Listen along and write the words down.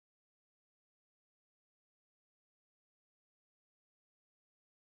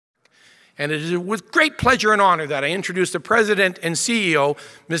And it is with great pleasure and honor that I introduce the President and CEO,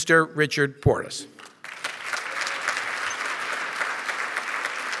 Mr. Richard Porras.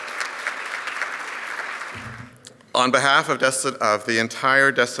 On behalf of the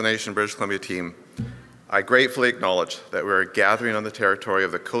entire Destination British Columbia team, I gratefully acknowledge that we are gathering on the territory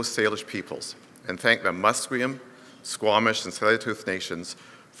of the Coast Salish peoples and thank the Musqueam, Squamish, and Tsleil-Waututh nations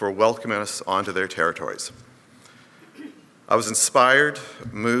for welcoming us onto their territories. I was inspired,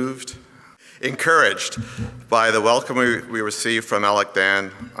 moved, encouraged by the welcome we received from Alec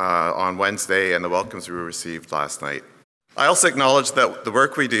Dan on Wednesday and the welcomes we received last night. I also acknowledge that the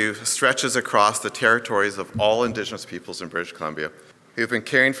work we do stretches across the territories of all Indigenous peoples in British Columbia who have been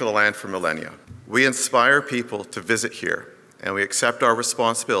caring for the land for millennia. We inspire people to visit here, and we accept our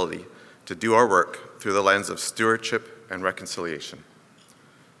responsibility to do our work through the lens of stewardship and reconciliation.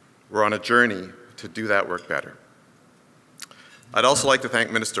 We're on a journey to do that work better. I'd also like to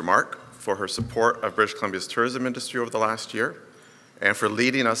thank Minister Mark for her support of British Columbia's tourism industry over the last year and for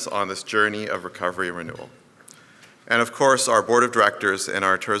leading us on this journey of recovery and renewal. And of course, our Board of Directors and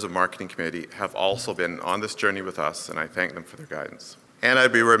our Tourism Marketing Committee have also been on this journey with us, and I thank them for their guidance. And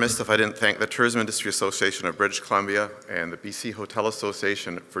I'd be remiss if I didn't thank the Tourism Industry Association of British Columbia and the BC Hotel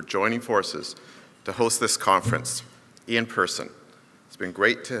Association for joining forces to host this conference in person. It's been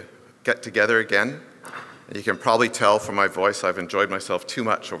great to get together again. And you can probably tell from my voice I've enjoyed myself too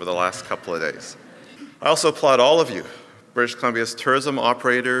much over the last couple of days. I also applaud all of you, British Columbia's tourism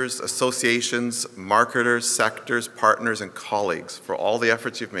operators, associations, marketers, sectors, partners, and colleagues for all the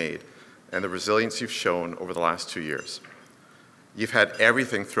efforts you've made and the resilience you've shown over the last 2 years. You've had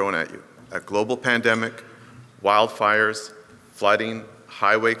everything thrown at you: a global pandemic, wildfires, flooding,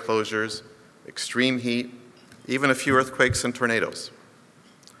 highway closures, extreme heat, even a few earthquakes and tornadoes.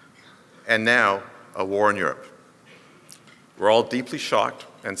 And now, a war in Europe. We're all deeply shocked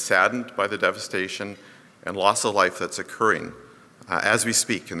and saddened by the devastation and loss of life that's occurring as we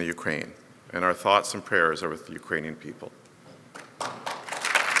speak in the Ukraine, and our thoughts and prayers are with the Ukrainian people.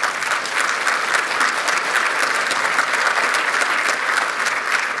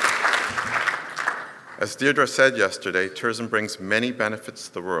 As Deirdre said yesterday, tourism brings many benefits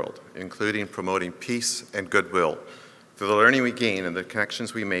to the world, including promoting peace and goodwill through the learning we gain and the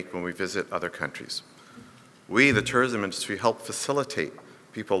connections we make when we visit other countries. We, the tourism industry, help facilitate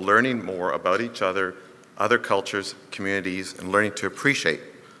people learning more about each other cultures, communities, and learning to appreciate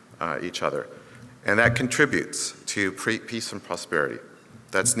each other. And that contributes to peace and prosperity.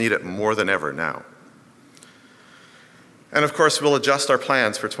 That's needed more than ever now. And of course, we'll adjust our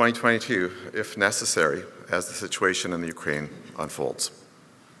plans for 2022 if necessary as the situation in the Ukraine unfolds.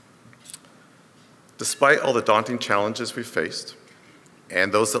 Despite all the daunting challenges we've faced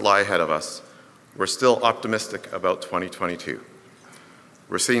and those that lie ahead of us, we're still optimistic about 2022.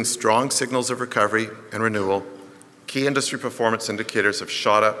 We're seeing strong signals of recovery and renewal. Key industry performance indicators have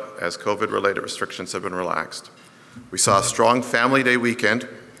shot up as COVID-related restrictions have been relaxed. We saw a strong Family Day weekend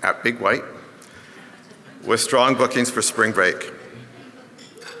at Big White with strong bookings for spring break.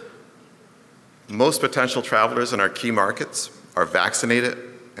 Most potential travelers in our key markets are vaccinated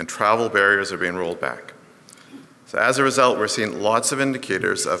and travel barriers are being rolled back. So as a result, we're seeing lots of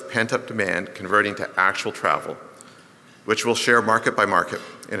indicators of pent-up demand converting to actual travel, which we'll share market by market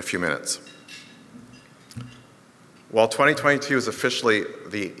in a few minutes. While 2022 is officially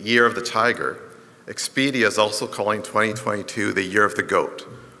the year of the tiger, Expedia is also calling 2022 the year of the goat,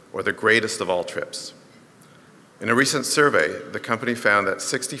 or the greatest of all trips. In a recent survey, the company found that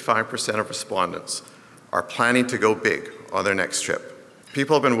 65% of respondents are planning to go big on their next trip.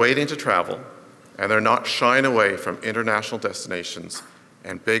 People have been waiting to travel, and they're not shying away from international destinations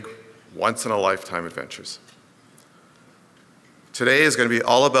and big, once-in-a-lifetime adventures. Today is going to be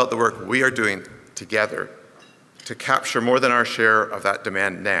all about the work we are doing together to capture more than our share of that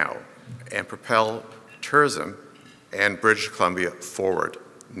demand now and propel tourism and British Columbia forward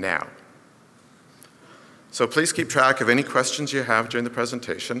now. So please keep track of any questions you have during the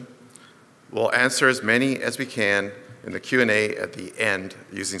presentation. We'll answer as many as we can in the Q&A at the end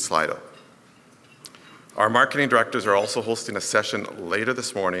using Slido. Our marketing directors are also hosting a session later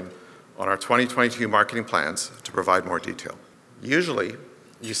this morning on our 2022 marketing plans to provide more detail. Usually,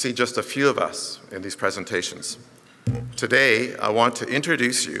 you see just a few of us in these presentations. Today, I want to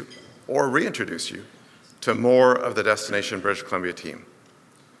introduce you, or reintroduce you, to more of the Destination British Columbia team.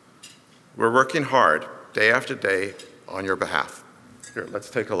 We're working hard, day after day, on your behalf. Here, let's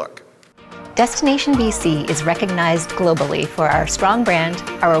take a look. Destination BC is recognized globally for our strong brand,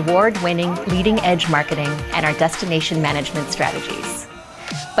 our award-winning leading-edge marketing, and our destination management strategies.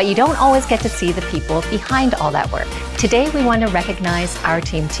 But you don't always get to see the people behind all that work. Today, we want to recognize our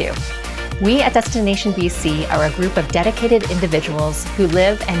team too. We at Destination BC are a group of dedicated individuals who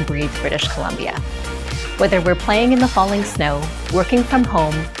live and breathe British Columbia. Whether we're playing in the falling snow, working from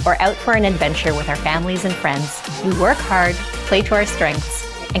home, or out for an adventure with our families and friends, we work hard, play to our strengths,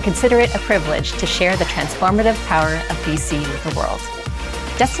 and consider it a privilege to share the transformative power of BC with the world.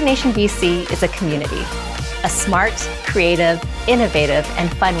 Destination BC is a community, a smart, creative, innovative,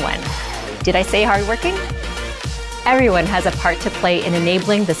 and fun one. Did I say hardworking? Everyone has a part to play in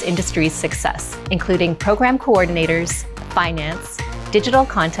enabling this industry's success, including program coordinators, finance, digital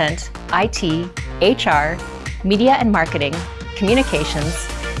content, IT, HR, media and marketing, communications,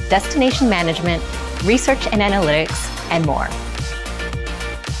 destination management, research and analytics, and more.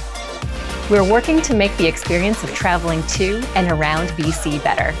 We're working to make the experience of traveling to and around BC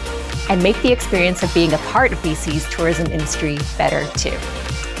better, and make the experience of being a part of BC's tourism industry better too.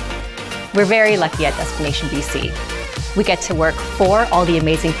 We're very lucky at Destination BC. We get to work for all the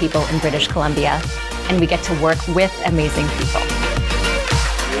amazing people in British Columbia, and we get to work with amazing people.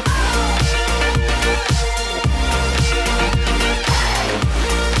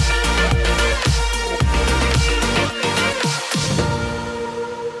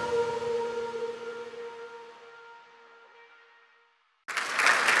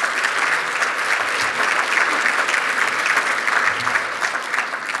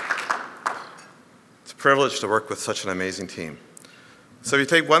 Privilege to work with such an amazing team. So if you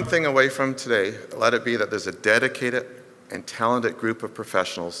take one thing away from today, let it be that there's a dedicated and talented group of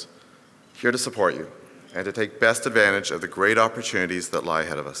professionals here to support you and to take best advantage of the great opportunities that lie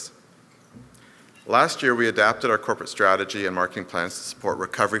ahead of us. Last year, we adapted our corporate strategy and marketing plans to support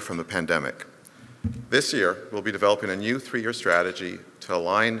recovery from the pandemic. This year, we'll be developing a new 3-year strategy to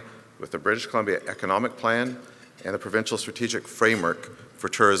align with the British Columbia Economic Plan and the Provincial Strategic Framework for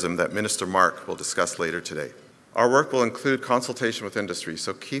Tourism that Minister Mark will discuss later today. Our work will include consultation with industry,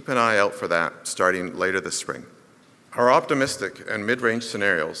 so keep an eye out for that starting later this spring. Our optimistic and mid-range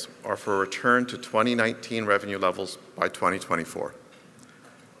scenarios are for a return to 2019 revenue levels by 2024.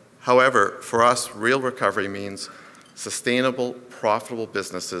 However, for us, real recovery means sustainable, profitable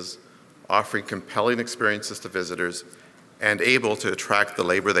businesses offering compelling experiences to visitors and able to attract the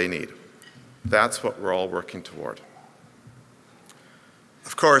labor they need. That's what we're all working toward.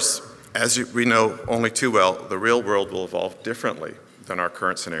 Of course, as we know only too well, the real world will evolve differently than our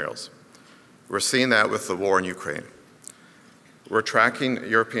current scenarios. We're seeing that with the war in Ukraine. We're tracking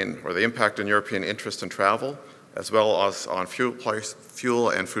the impact on European interest in travel, as well as on fuel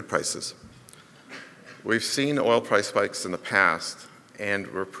and food prices. We've seen oil price spikes in the past,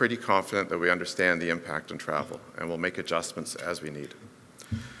 and we're pretty confident that we understand the impact on travel, and we'll make adjustments as we need.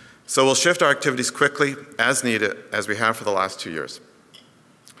 So we'll shift our activities quickly as needed, as we have for the last 2 years.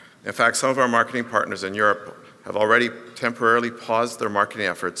 In fact, some of our marketing partners in Europe have already temporarily paused their marketing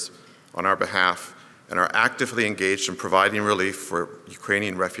efforts on our behalf and are actively engaged in providing relief for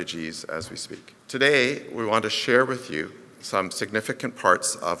Ukrainian refugees as we speak. Today, we want to share with you some significant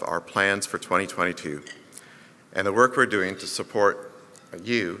parts of our plans for 2022 and the work we're doing to support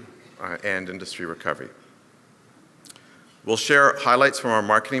you and industry recovery. We'll share highlights from our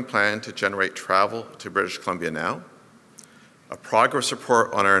marketing plan to generate travel to British Columbia now, a progress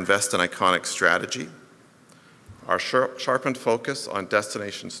report on our Invest in Iconic strategy, our sharpened focus on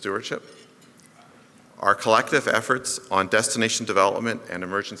destination stewardship, our collective efforts on destination development and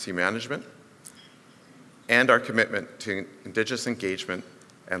emergency management, and our commitment to Indigenous engagement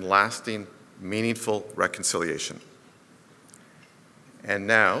and lasting, meaningful reconciliation. And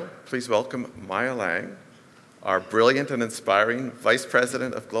now, please welcome Maya Lang, our brilliant and inspiring Vice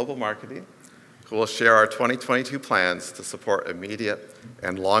President of Global Marketing, who will share our 2022 plans to support immediate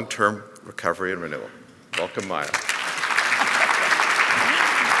and long-term recovery and renewal. Welcome, Maya.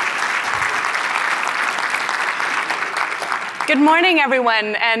 Good morning,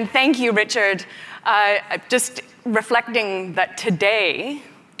 everyone, and thank you, Richard. Just reflecting that today,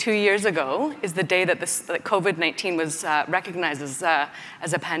 2 years ago, is the day that COVID-19 was recognized as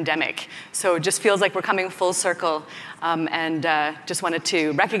a pandemic. So it just feels like we're coming full circle, and just wanted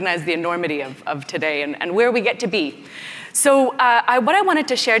to recognize the enormity of today and where we get to be. So what I wanted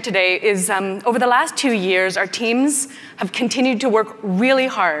to share today is over the last 2 years, our teams have continued to work really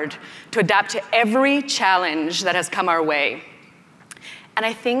hard to adapt to every challenge that has come our way. And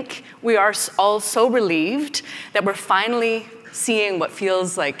I think we are all so relieved that we're finally seeing what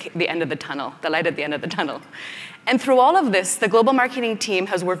feels like the end of the tunnel, the light at the end of the tunnel. And through all of this, the global marketing team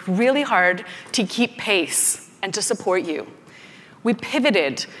has worked really hard to keep pace and to support you. We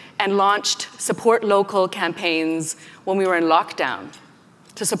pivoted and launched Support Local campaigns when we were in lockdown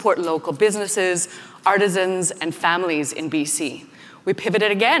to support local businesses, artisans, and families in BC. We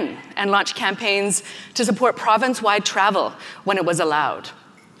pivoted again and launched campaigns to support province-wide travel when it was allowed.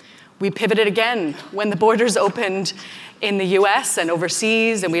 We pivoted again when the borders opened in the US and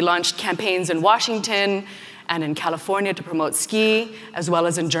overseas, and we launched campaigns in Washington and in California to promote ski, as well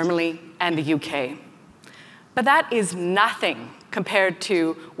as in Germany and the UK. But that is nothing compared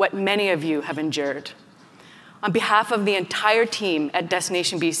to what many of you have endured. On behalf of the entire team at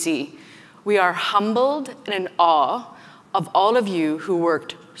Destination BC, we are humbled and in awe of all of you who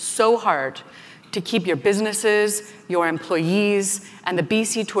worked so hard to keep your businesses, your employees, and the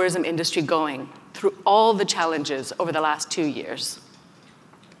BC tourism industry going through all the challenges over the last 2 years.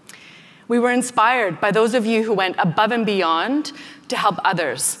 We were inspired by those of you who went above and beyond to help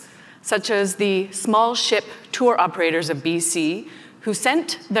others, such as the small ship tour operators of BC who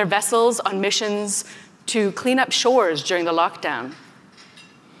sent their vessels on missions to clean up shores during the lockdown.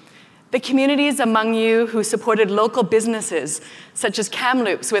 The communities among you who supported local businesses, such as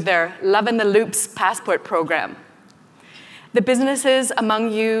Kamloops with their Love in the Loops passport program. The businesses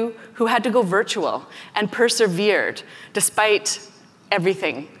among you who had to go virtual and persevered despite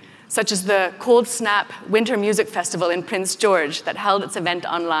everything, such as the Cold Snap Winter Music Festival in Prince George that held its event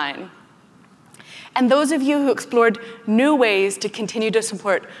online. And those of you who explored new ways to continue to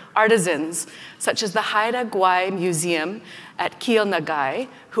support artisans, such as the Haida Gwaii Museum at Kiel Nagai,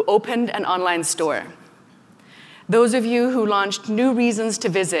 who opened an online store. Those of you who launched new reasons to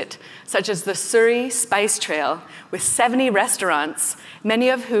visit, such as the Surrey Spice Trail with 70 restaurants, many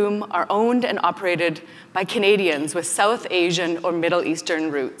of whom are owned and operated by Canadians with South Asian or Middle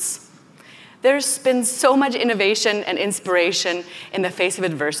Eastern roots. There's been so much innovation and inspiration in the face of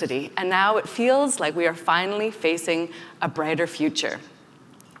adversity, and now it feels like we are finally facing a brighter future.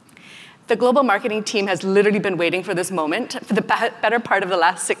 The global marketing team has literally been waiting for this moment for the better part of the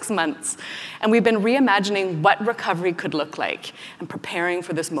last 6 months, and we've been reimagining what recovery could look like and preparing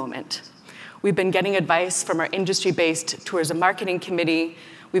for this moment. We've been getting advice from our industry-based tourism marketing committee.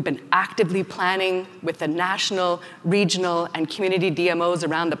 We've been actively planning with the national, regional, and community DMOs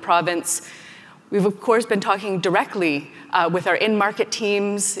around the province. We've, of course, been talking directly with our in-market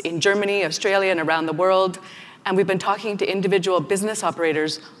teams in Germany, Australia, and around the world, and we've been talking to individual business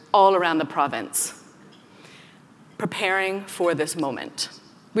operators all around the province, preparing for this moment.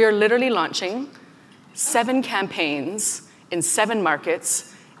 We are literally launching 7 campaigns in 7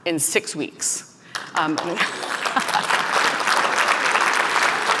 markets in 6 weeks.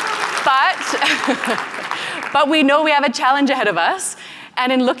 But we know we have a challenge ahead of us.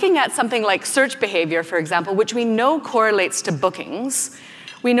 And in looking at something like search behavior, for example, which we know correlates to bookings,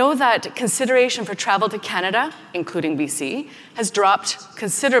 we know that consideration for travel to Canada, including BC, has dropped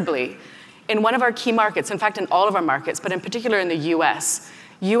considerably in one of our key markets, in fact, in all of our markets, but in particular in the US.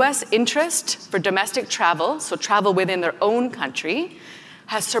 US interest for domestic travel, so travel within their own country,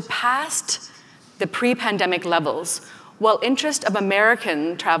 has surpassed the pre-pandemic levels, while interest of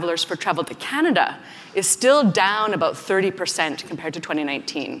American travelers for travel to Canada is still down about 30% compared to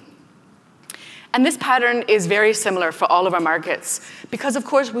 2019. And this pattern is very similar for all of our markets because, of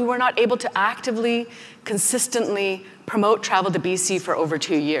course, we were not able to actively, consistently promote travel to BC for over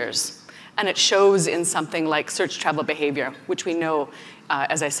 2 years. And it shows in something like search travel behavior, which we know,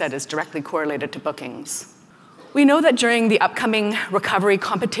 as I said, is directly correlated to bookings. We know that during the upcoming recovery,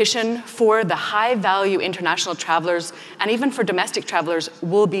 competition for the high-value international travelers and even for domestic travelers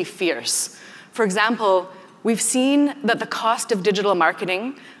will be fierce. For example, we've seen that the cost of digital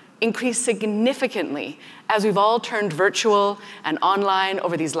marketing increased significantly as we've all turned virtual and online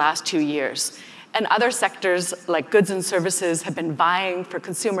over these last 2 years. And other sectors like goods and services have been vying for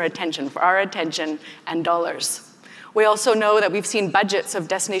consumer attention, for our attention and dollars. We also know that we've seen budgets of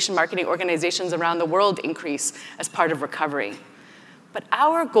destination marketing organizations around the world increase as part of recovery. But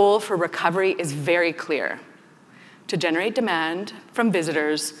our goal for recovery is very clear: to generate demand from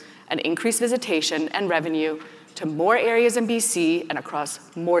visitors and increase visitation and revenue to more areas in BC and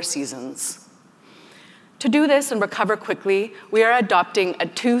across more seasons. To do this and recover quickly, we are adopting a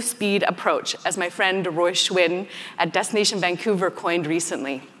 2-speed approach, as my friend Roy Schwinn at Destination Vancouver coined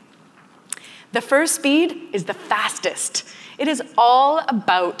recently. The first speed is the fastest. It is all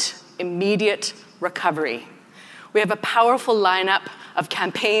about immediate recovery. We have a powerful lineup of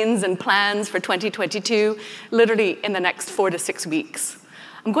campaigns and plans for 2022, literally in the next 4 to 6 weeks.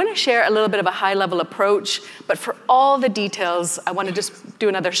 I'm going to share a little bit of a high-level approach, but for all the details, I want to just do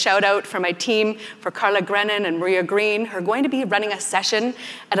another shout-out for my team, for Carla Grennan and Maria Green, who are going to be running a session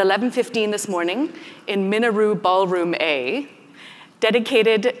at 11:15 this morning in Minaru Ballroom A,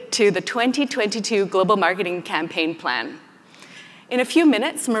 dedicated to the 2022 Global Marketing Campaign Plan. In a few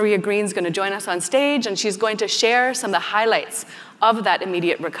minutes, Maria Green's going to join us on stage, and she's going to share some of the highlights of that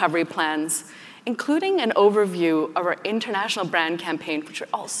immediate recovery plans, including an overview of our international brand campaign, which we're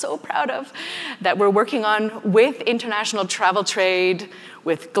all so proud of, that we're working on with international travel trade,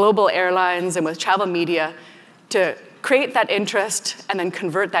 with global airlines, and with travel media to create that interest and then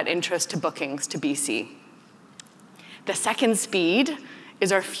convert that interest to bookings to BC. The second speed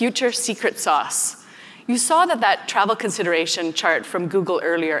is our future secret sauce. You saw that travel consideration chart from Google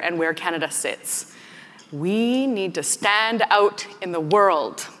earlier and where Canada sits. We need to stand out in the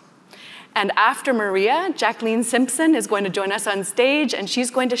world. And after Maria, Jacqueline Simpson is going to join us on stage, and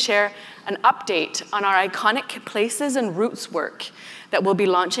she's going to share an update on our iconic places and routes work that we'll be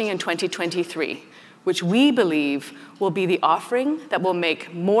launching in 2023, which we believe will be the offering that will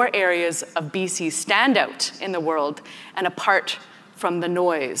make more areas of BC stand out in the world and apart from the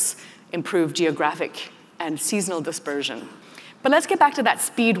noise, improve geographic and seasonal dispersion. But let's get back to that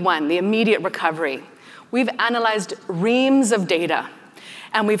speed one, the immediate recovery. We've analyzed reams of data,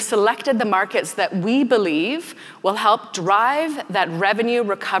 and we've selected the markets that we believe will help drive that revenue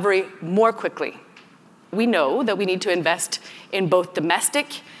recovery more quickly. We know that we need to invest in both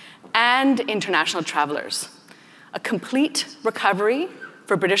domestic and international travelers. A complete recovery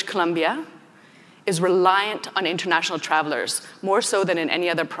for British Columbia is reliant on international travelers, more so than in any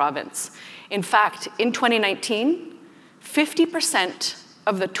other province. In fact, in 2019, 50%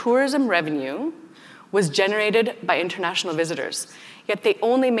 of the tourism revenue was generated by international visitors, yet they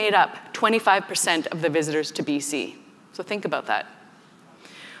only made up 25% of the visitors to BC. So think about that.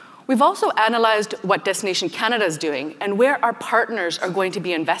 We've also analyzed what Destination Canada is doing and where our partners are going to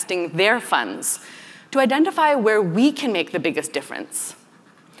be investing their funds to identify where we can make the biggest difference.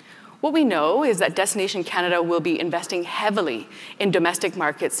 What we know is that Destination Canada will be investing heavily in domestic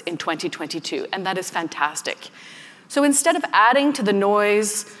markets in 2022, and that is fantastic. So instead of adding to the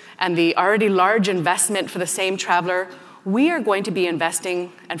noise and the already large investment for the same traveler, we are going to be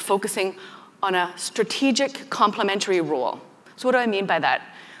investing and focusing on a strategic complementary role. So what do I mean by that?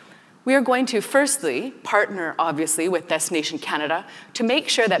 We are going to firstly partner, obviously, with Destination Canada to make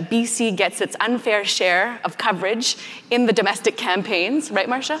sure that BC gets its unfair share of coverage in the domestic campaigns, right,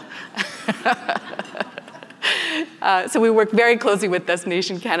 Marcia? So we work very closely with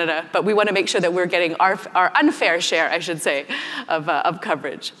Destination Canada, but we want to make sure that we're getting our unfair share, I should say, of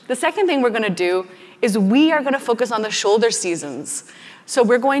coverage. The second thing we're going to do is we are going to focus on the shoulder seasons. So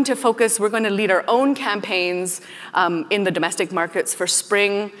we're going to lead our own campaigns in the domestic markets for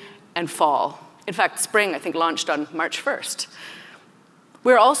spring and fall. In fact, spring, I think, launched on March 1st.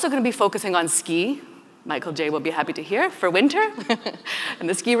 We're also going to be focusing on ski. Michael J. will be happy to hear, for winter, and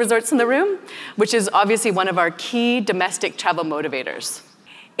the ski resorts in the room, which is obviously one of our key domestic travel motivators.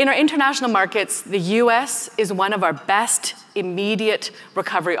 In our international markets, the US is one of our best immediate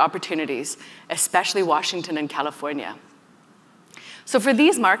recovery opportunities, especially Washington and California. So for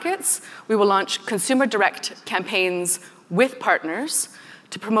these markets, we will launch consumer direct campaigns with partners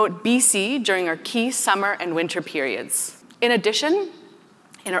to promote BC during our key summer and winter periods. In addition,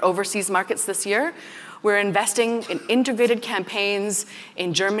 in our overseas markets this year, we're investing in integrated campaigns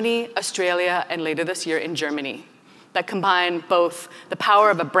in Germany, Australia, and later this year in Germany that combine both the power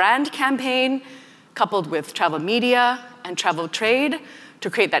of a brand campaign coupled with travel media and travel trade to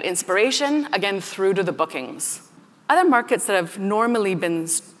create that inspiration, again, through to the bookings. Other markets that have normally been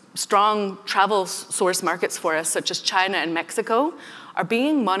strong travel source markets for us, such as China and Mexico, are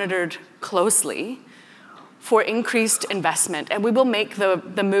being monitored closely for increased investment, and we will make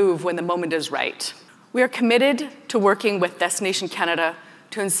the move when the moment is right. We are committed to working with Destination Canada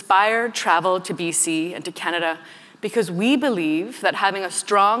to inspire travel to BC and to Canada because we believe that having a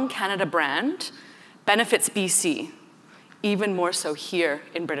strong Canada brand benefits BC, even more so here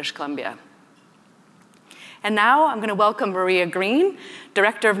in British Columbia. And now I'm going to welcome Maria Green,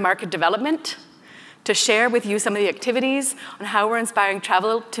 Director of Market Development, to share with you some of the activities on how we're inspiring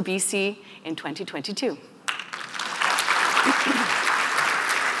travel to BC in 2022.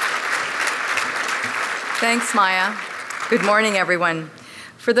 Thanks, Maya. Good morning, everyone.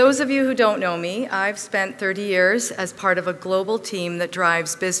 For those of you who don't know me, I've spent 30 years as part of a global team that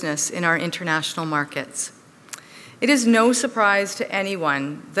drives business in our international markets. It is no surprise to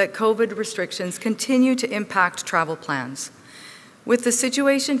anyone that COVID restrictions continue to impact travel plans. With the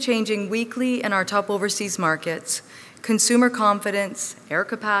situation changing weekly in our top overseas markets, consumer confidence, air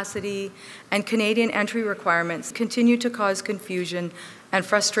capacity, and Canadian entry requirements continue to cause confusion and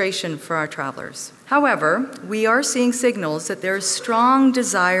frustration for our travelers. However, we are seeing signals that there is strong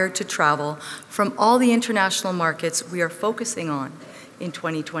desire to travel from all the international markets we are focusing on in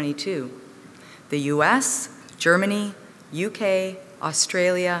 2022. The US, Germany, UK,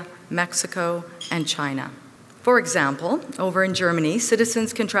 Australia, Mexico, and China. For example, over in Germany,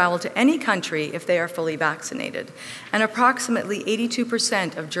 citizens can travel to any country if they are fully vaccinated, and approximately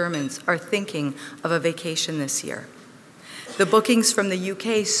 82% of Germans are thinking of a vacation this year. The bookings from the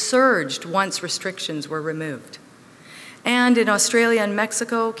UK surged once restrictions were removed. And in Australia and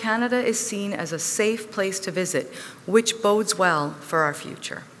Mexico, Canada is seen as a safe place to visit, which bodes well for our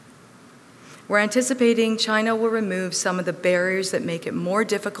future. We're anticipating China will remove some of the barriers that make it more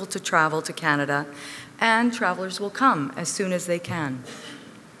difficult to travel to Canada, and travelers will come as soon as they can.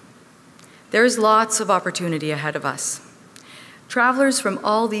 There's lots of opportunity ahead of us. Travelers from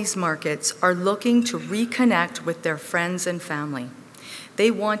all these markets are looking to reconnect with their friends and family. They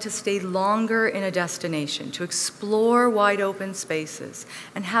want to stay longer in a destination, to explore wide open spaces,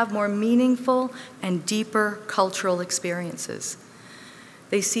 and have more meaningful and deeper cultural experiences.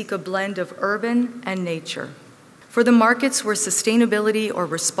 They seek a blend of urban and nature. For the markets where sustainability or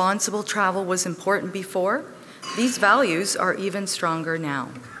responsible travel was important before, these values are even stronger now.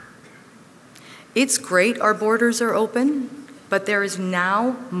 It's great our borders are open, but there is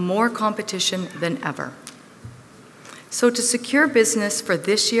now more competition than ever. So to secure business for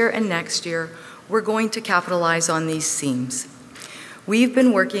this year and next year, we're going to capitalize on these themes. We've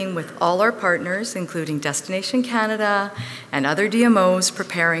been working with all our partners, including Destination Canada and other DMOs,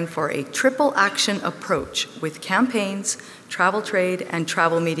 preparing for a triple action approach with campaigns, travel trade, and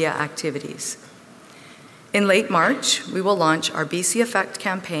travel media activities. In late March, we will launch our BC Effect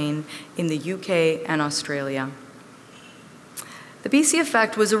campaign in the UK and Australia. The BC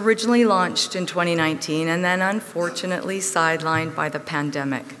Effect was originally launched in 2019 and then unfortunately sidelined by the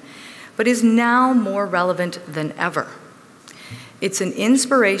pandemic, but is now more relevant than ever. It's an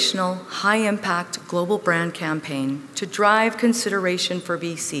inspirational, high-impact global brand campaign to drive consideration for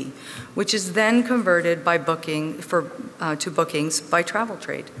BC, which is then converted by to bookings by travel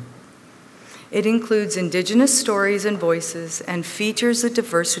trade. It includes Indigenous stories and voices and features the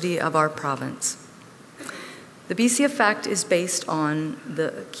diversity of our province. The BC Effect is based on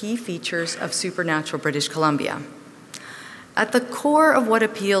the key features of supernatural British Columbia. At the core of what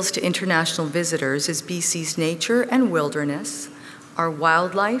appeals to international visitors is BC's nature and wilderness, our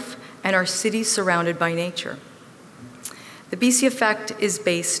wildlife, and our cities surrounded by nature. The BC Effect is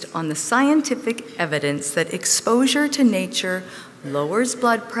based on the scientific evidence that exposure to nature lowers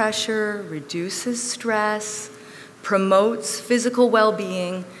blood pressure, reduces stress, promotes physical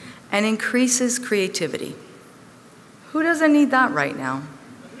well-being, and increases creativity. Who doesn't need that right now?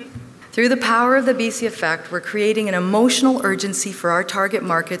 Through the power of the BC Effect, we're creating an emotional urgency for our target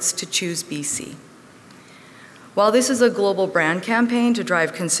markets to choose BC. While this is a global brand campaign to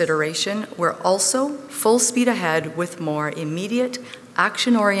drive consideration, we're also full speed ahead with more immediate,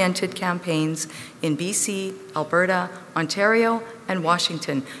 action-oriented campaigns in BC, Alberta, Ontario, and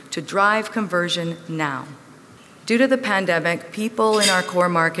Washington to drive conversion now. Due to the pandemic, people in our core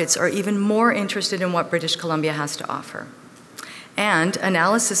markets are even more interested in what British Columbia has to offer. And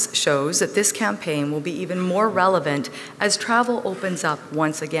analysis shows that this campaign will be even more relevant as travel opens up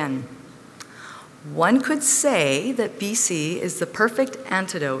once again. One could say that BC is the perfect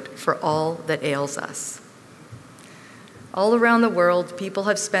antidote for all that ails us. All around the world, people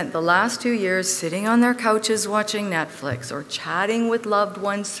have spent the last 2 years sitting on their couches watching Netflix or chatting with loved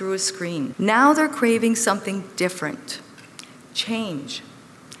ones through a screen. Now they're craving something different. Change,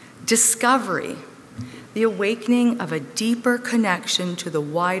 discovery, the awakening of a deeper connection to the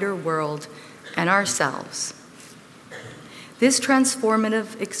wider world and ourselves. This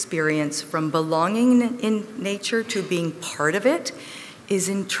transformative experience from belonging in nature to being part of it is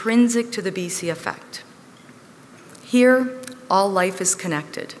intrinsic to the BC Effect. Here, all life is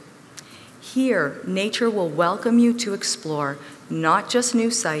connected. Here, nature will welcome you to explore not just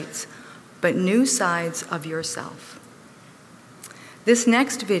new sights, but new sides of yourself. This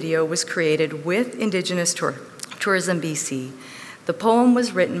next video was created with Indigenous Tourism BC. The poem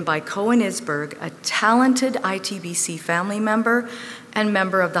was written by Cohen Isberg, a talented ITBC family member and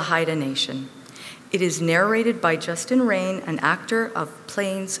member of the Haida Nation. It is narrated by Justin Rain, an actor of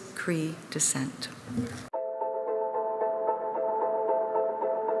Plains Cree descent.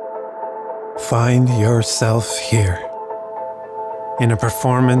 Find yourself here, in a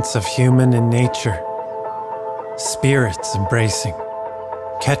performance of human and nature, spirits embracing,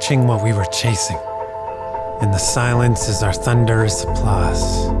 catching what we were chasing, and the silence is our thunderous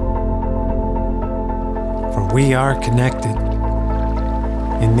applause. For we are connected.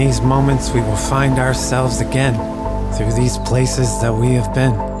 In these moments we will find ourselves again through these places that we have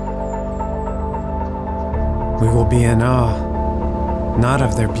been. We will be in awe, not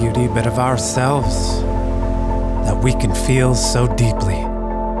of their beauty, but of ourselves, that we can feel so deeply,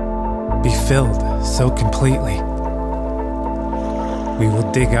 be filled so completely. We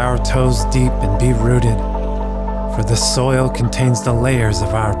will dig our toes deep and be rooted, for the soil contains the layers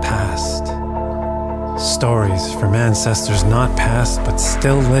of our past. Stories from ancestors not past, but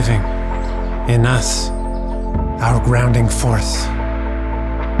still living in us, our grounding force.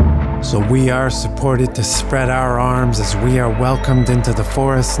 So we are supported to spread our arms as we are welcomed into the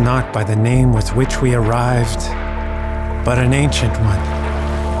forest, not by the name with which we arrived, but an ancient one.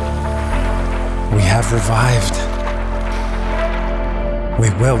 We have revived. We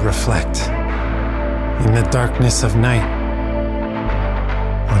will reflect in the darkness of night,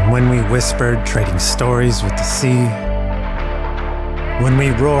 on when we whispered, trading stories with the sea, when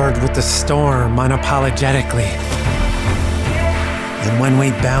we roared with the storm unapologetically, and when we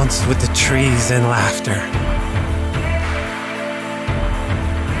bounced with the trees in laughter.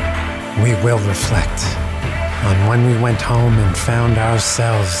 We will reflect on when we went home and found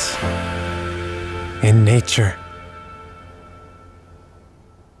ourselves in nature.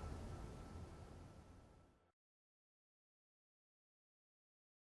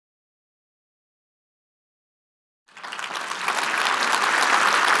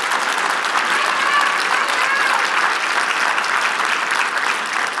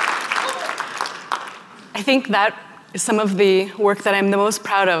 I think that is some of the work that I'm the most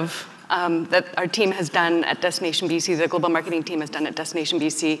proud of that our team has done at Destination BC, the global marketing team has done at Destination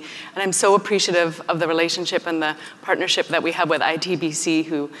BC. And I'm so appreciative of the relationship and the partnership that we have with ITBC,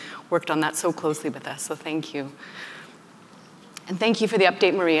 who worked on that so closely with us. So thank you. And thank you for the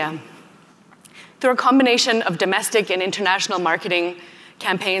update, Maria. Through a combination of domestic and international marketing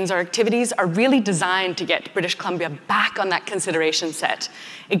campaigns, our activities are really designed to get British Columbia back on that consideration set,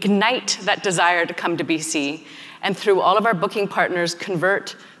 ignite that desire to come to BC, and through all of our booking partners,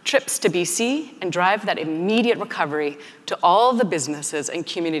 convert trips to BC and drive that immediate recovery to all the businesses and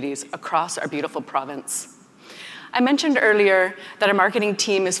communities across our beautiful province. I mentioned earlier that our marketing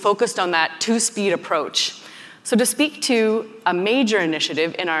team is focused on that two-speed approach. So to speak to a major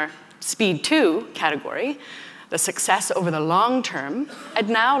initiative in our Speed 2 category, the success over the long term, I'd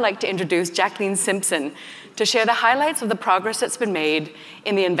now like to introduce Jacqueline Simpson to share the highlights of the progress that's been made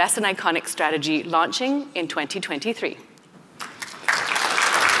in the Invest in Iconic strategy launching in 2023.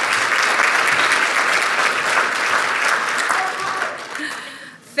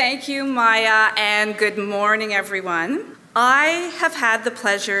 Thank you, Maya, and good morning, everyone. I have had the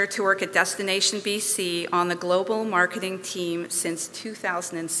pleasure to work at Destination BC on the global marketing team since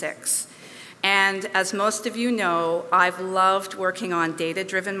 2006. And as most of you know, I've loved working on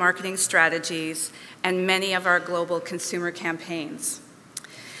data-driven marketing strategies and many of our global consumer campaigns.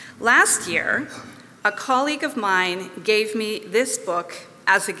 Last year, a colleague of mine gave me this book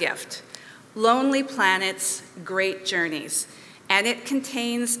as a gift, Lonely Planet's Great Journeys, and it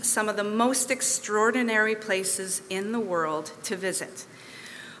contains some of the most extraordinary places in the world to visit.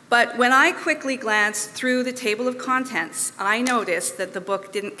 But when I quickly glanced through the table of contents, I noticed that the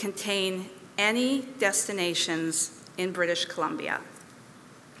book didn't contain any destinations in British Columbia.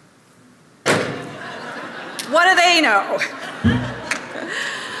 What do they know?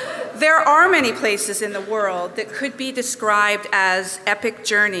 There are many places in the world that could be described as epic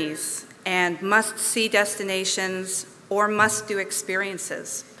journeys and must-see destinations or must-do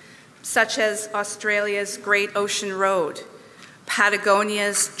experiences, such as Australia's Great Ocean Road,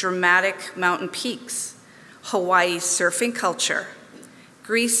 Patagonia's dramatic mountain peaks, Hawaii's surfing culture,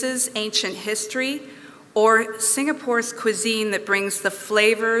 Greece's ancient history, or Singapore's cuisine that brings the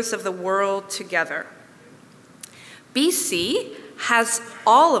flavors of the world together. BC has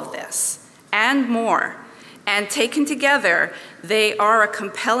all of this and more, and taken together, they are a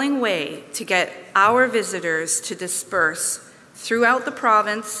compelling way to get our visitors to disperse throughout the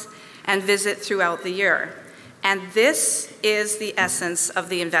province and visit throughout the year. And this is the essence of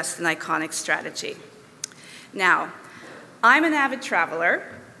the Invest in Iconic strategy. Now, I'm an avid traveler,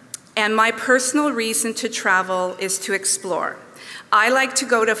 and my personal reason to travel is to explore. I like to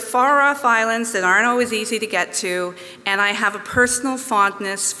go to far-off islands that aren't always easy to get to, and I have a personal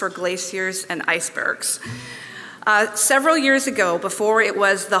fondness for glaciers and icebergs. Several years ago, before it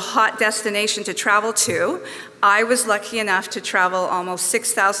was the hot destination to travel to, I was lucky enough to travel almost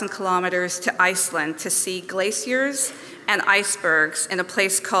 6,000 kilometers to Iceland to see glaciers and icebergs in a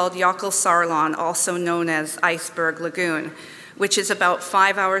place called Jökulsárlón, also known as Iceberg Lagoon, which is about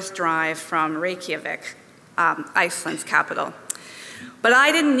 5 hours drive from Reykjavik, Iceland's capital. But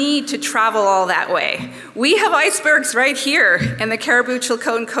I didn't need to travel all that way. We have icebergs right here in the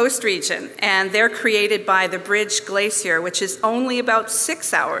Caribou-Chilcotin Coast region, and they're created by the Bridge Glacier, which is only about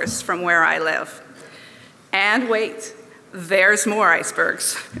 6 hours from where I live. And wait, there's more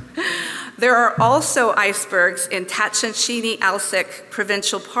icebergs. There are also icebergs in Tatshenshini-Alsik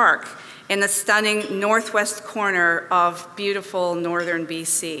Provincial Park in the stunning northwest corner of beautiful northern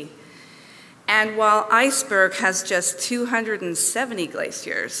BC. And while iceberg has just 270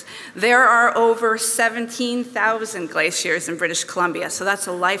 glaciers, there are over 17,000 glaciers in British Columbia, so that's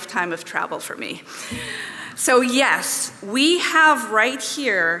a lifetime of travel for me. So yes, we have right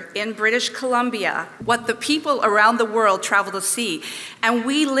here in British Columbia what the people around the world travel to see. And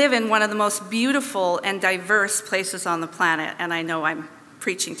we live in one of the most beautiful and diverse places on the planet. And I know I'm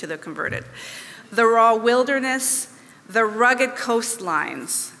preaching to the converted. The raw wilderness, the rugged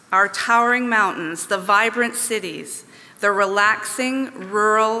coastlines, our towering mountains, the vibrant cities, the relaxing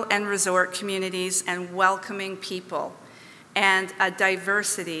rural and resort communities and welcoming people, and a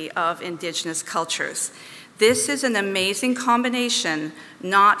diversity of Indigenous cultures. This is an amazing combination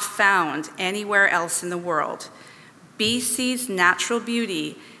not found anywhere else in the world. BC's natural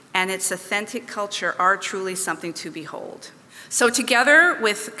beauty and its authentic culture are truly something to behold. So together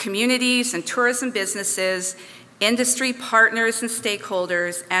with communities and tourism businesses, industry partners and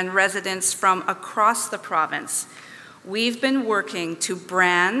stakeholders, and residents from across the province, we've been working to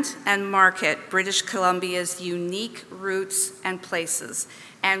brand and market British Columbia's unique roots and places.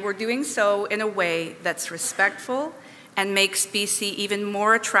 And we're doing so in a way that's respectful and makes BC even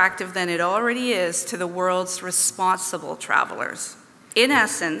more attractive than it already is to the world's responsible travelers. In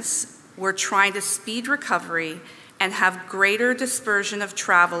essence, we're trying to speed recovery and have greater dispersion of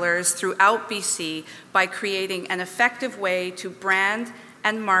travelers throughout BC by creating an effective way to brand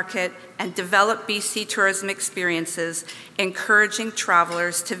and market and develop BC tourism experiences, encouraging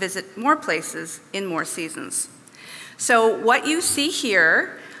travelers to visit more places in more seasons. So what you see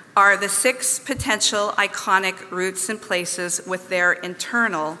here are the 6 potential iconic routes and places with their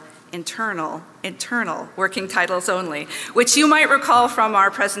internal working titles only, which you might recall from our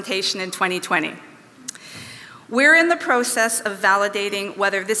presentation in 2020. We're in the process of validating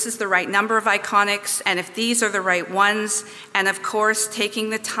whether this is the right number of iconics and if these are the right ones, and of course, taking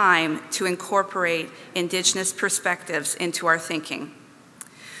the time to incorporate Indigenous perspectives into our thinking.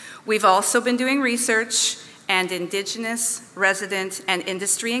 We've also been doing research and Indigenous, resident, and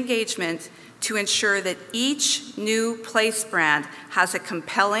industry engagement to ensure that each new place brand has a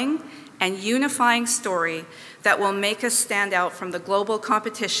compelling and unifying story that will make us stand out from the global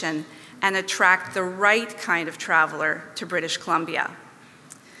competition and attract the right kind of traveler to British Columbia.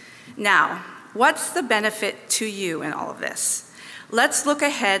 Now, what's the benefit to you in all of this? Let's look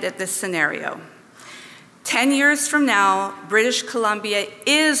ahead at this scenario. 10 years from now, British Columbia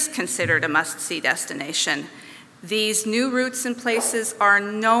is considered a must-see destination. These new routes and places are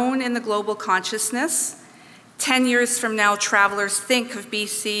known in the global consciousness. 10 years from now, travelers think of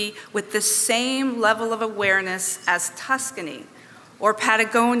BC with the same level of awareness as Tuscany, or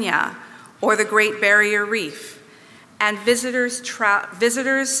Patagonia, or the Great Barrier Reef. And visitors,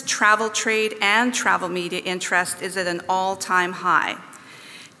 travel trade, and travel media interest is at an all-time high.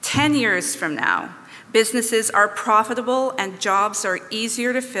 10 years from now, businesses are profitable and jobs are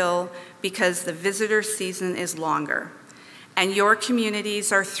easier to fill because the visitor season is longer, and your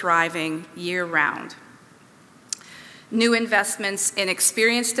communities are thriving year-round. New investments in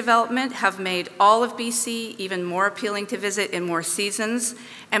experience development have made all of BC even more appealing to visit in more seasons,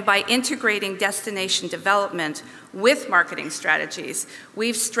 and by integrating destination development with marketing strategies,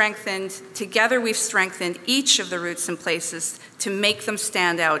 together we've strengthened each of the routes and places to make them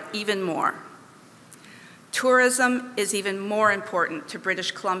stand out even more. Tourism is even more important to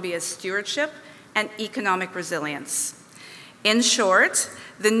British Columbia's stewardship and economic resilience. In short,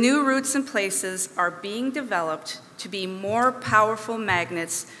 the new routes and places are being developed to be more powerful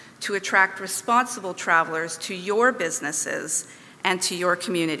magnets to attract responsible travelers to your businesses and to your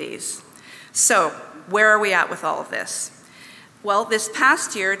communities. So, where are we at with all of this? Well, this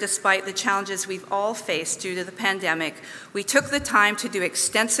past year, despite the challenges we've all faced due to the pandemic, we took the time to do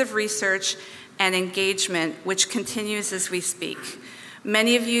extensive research and engagement, which continues as we speak.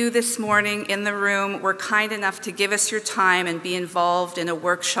 Many of you this morning in the room were kind enough to give us your time and be involved in a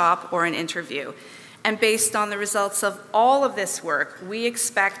workshop or an interview. And based on the results of all of this work, we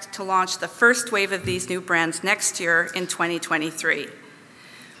expect to launch the first wave of these new brands next year in 2023.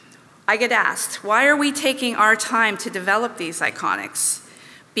 I get asked, why are we taking our time to develop these iconics?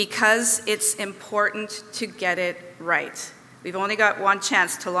 Because it's important to get it right. We've only got one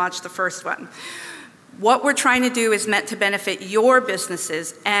chance to launch the first one. What we're trying to do is meant to benefit your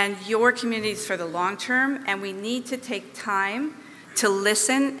businesses and your communities for the long term, and we need to take time to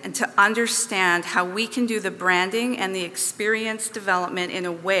listen and to understand how we can do the branding and the experience development in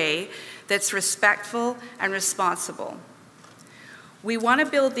a way that's respectful and responsible. We want to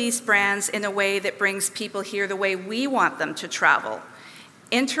build these brands in a way that brings people here the way we want them to travel,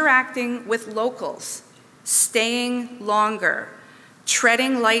 interacting with locals, staying longer,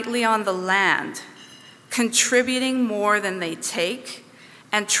 treading lightly on the land, contributing more than they take,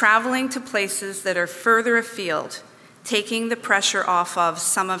 and traveling to places that are further afield, taking the pressure off of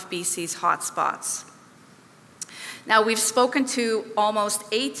some of BC's hotspots. Now, we've spoken to almost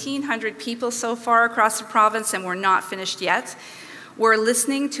 1,800 people so far across the province, and we're not finished yet. We're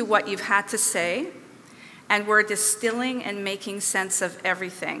listening to what you've had to say, and we're distilling and making sense of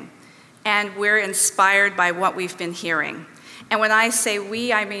everything. And we're inspired by what we've been hearing. And when I say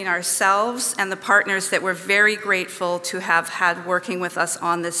we, I mean ourselves and the partners that we're very grateful to have had working with us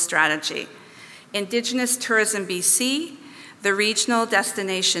on this strategy. Indigenous Tourism BC, the regional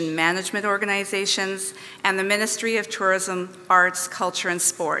destination management organizations, and the Ministry of Tourism, Arts, Culture, and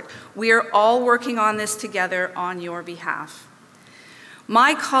Sport. We are all working on this together on your behalf.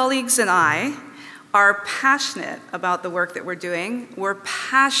 My colleagues and I are passionate about the work that we're doing. We're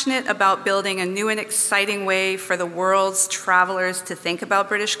passionate about building a new and exciting way for the world's travelers to think about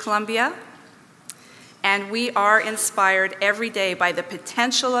British Columbia. And we are inspired every day by the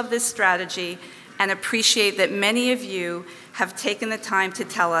potential of this strategy and appreciate that many of you have taken the time to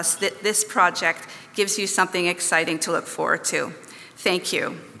tell us that this project gives you something exciting to look forward to. Thank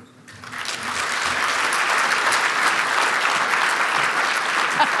you.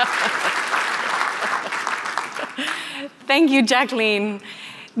 Thank you, Jacqueline.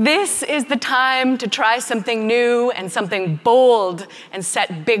 This is the time to try something new and something bold and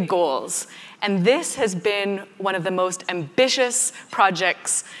set big goals. And this has been one of the most ambitious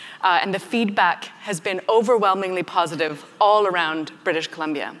projects, and the feedback has been overwhelmingly positive all around British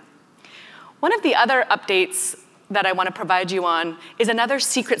Columbia. One of the other updates that I want to provide you on is another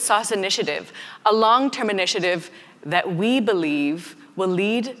secret sauce initiative, a long-term initiative that we believe will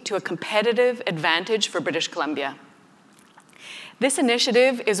lead to a competitive advantage for British Columbia. This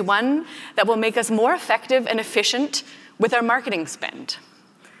initiative is one that will make us more effective and efficient with our marketing spend.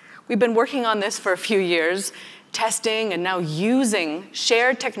 We've been working on this for a few years, testing and now using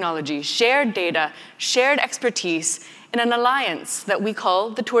shared technology, shared data, shared expertise in an alliance that we call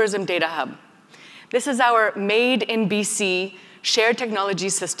the Tourism Data Hub. This is our Made in BC shared technology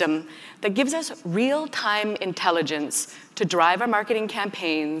system that gives us real-time intelligence to drive our marketing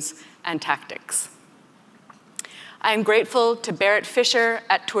campaigns and tactics. I am grateful to Barrett Fisher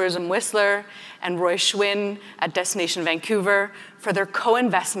at Tourism Whistler and Roy Schwinn at Destination Vancouver for their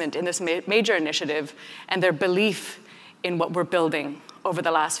co-investment in this major initiative and their belief in what we're building over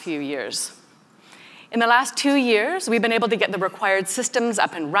the last few years. In the last 2 years, we've been able to get the required systems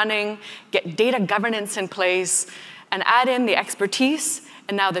up and running, get data governance in place, and add in the expertise,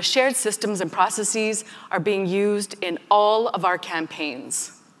 and now the shared systems and processes are being used in all of our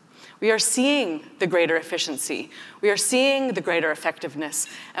campaigns. We are seeing the greater efficiency, we are seeing the greater effectiveness,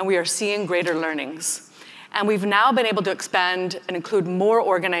 and we are seeing greater learnings. And we've now been able to expand and include more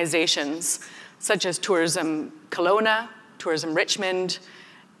organizations, such as Tourism Kelowna, Tourism Richmond,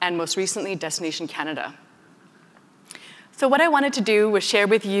 and most recently, Destination Canada. So what I wanted to do was share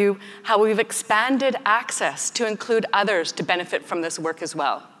with you how we've expanded access to include others to benefit from this work as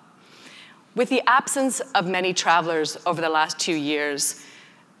well. With the absence of many travelers over the last 2 years,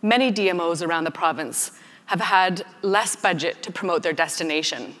 many DMOs around the province have had less budget to promote their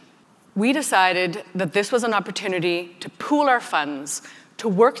destination. We decided that this was an opportunity to pool our funds, to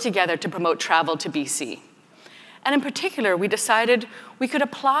work together to promote travel to BC. And in particular, we decided we could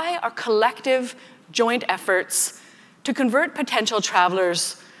apply our collective joint efforts to convert potential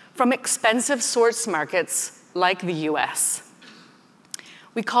travelers from expensive source markets like the US.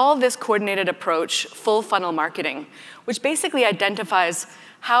 We call this coordinated approach full funnel marketing, which basically identifies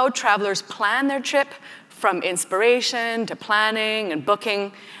how travelers plan their trip from inspiration to planning and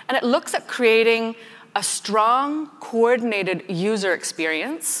booking, and it looks at creating a strong, coordinated user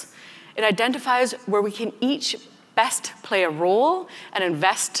experience. It identifies where we can each best play a role and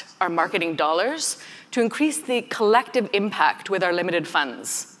invest our marketing dollars to increase the collective impact with our limited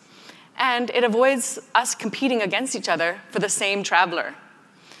funds. And it avoids us competing against each other for the same traveler.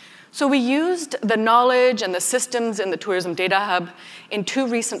 So we used the knowledge and the systems in the Tourism Data Hub in 2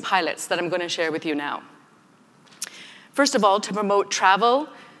 recent pilots that I'm going to share with you now. First of all, to promote travel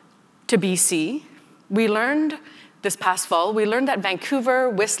to BC, we learned this past fall, we learned that Vancouver,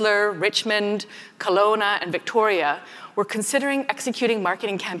 Whistler, Richmond, Kelowna, and Victoria were considering executing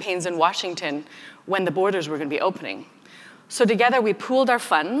marketing campaigns in Washington when the borders were going to be opening. So together we pooled our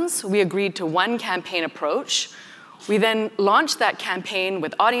funds, we agreed to one campaign approach. We then launched that campaign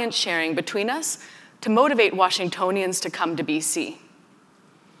with audience sharing between us to motivate Washingtonians to come to BC.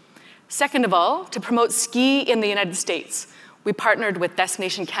 Second of all, to promote ski in the United States, we partnered with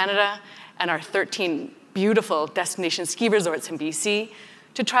Destination Canada and our 13 beautiful destination ski resorts in BC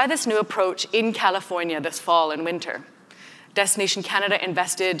to try this new approach in California this fall and winter. Destination Canada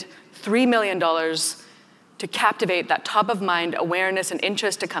invested $3 million to captivate that top-of-mind awareness and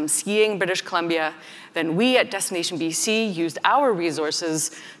interest to come skiing in British Columbia. Then we at Destination BC used our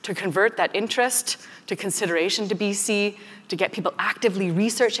resources to convert that interest to consideration to BC, to get people actively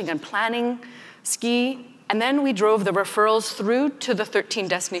researching and planning ski. And then we drove the referrals through to the 13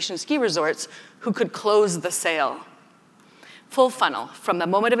 destination ski resorts who could close the sale. Full funnel, from the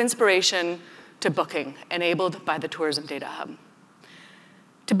moment of inspiration to booking, enabled by the Tourism Data Hub.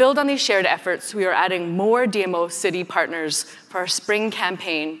 To build on these shared efforts, we are adding more DMO city partners for our spring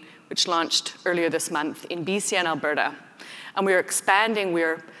campaign, which launched earlier this month in BC and Alberta. And we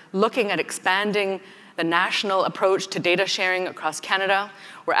are looking at expanding the national approach to data sharing across Canada.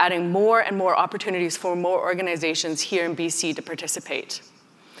 We're adding more and more opportunities for more organizations here in BC to participate.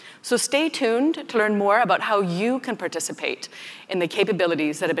 So stay tuned to learn more about how you can participate in the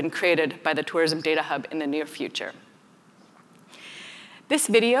capabilities that have been created by the Tourism Data Hub in the near future. This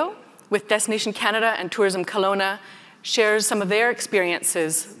video with Destination Canada and Tourism Kelowna shares some of their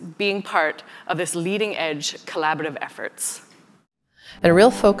experiences being part of this leading-edge collaborative efforts. And a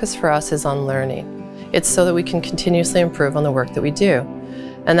real focus for us is on learning. It's so that we can continuously improve on the work that we do.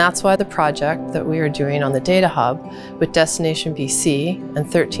 And that's why the project that we are doing on the Data Hub with Destination BC and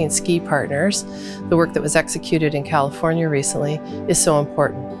 13 ski partners, the work that was executed in California recently, is so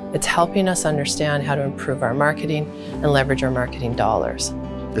important. It's helping us understand how to improve our marketing and leverage our marketing dollars.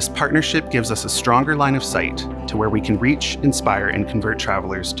 This partnership gives us a stronger line of sight to where we can reach, inspire, and convert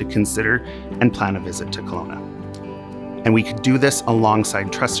travelers to consider and plan a visit to Kelowna. And we could do this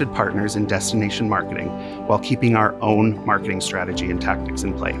alongside trusted partners in destination marketing while keeping our own marketing strategy and tactics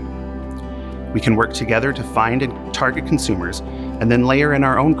in play. We can work together to find and target consumers and then layer in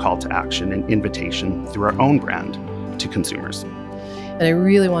our own call to action and invitation through our own brand to consumers. And I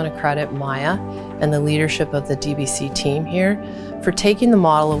really want to credit Maya and the leadership of the DBC team here for taking the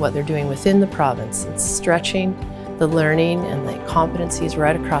model of what they're doing within the province and stretching the learning and the competencies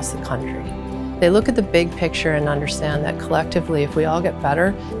right across the country. They look at the big picture and understand that collectively, if we all get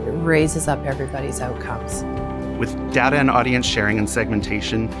better, it raises up everybody's outcomes. With data and audience sharing and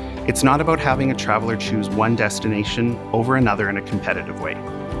segmentation, it's not about having a traveler choose one destination over another in a competitive way.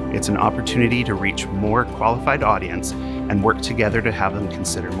 It's an opportunity to reach more qualified audience and work together to have them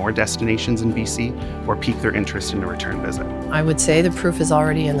consider more destinations in BC or pique their interest in a return visit. I would say the proof is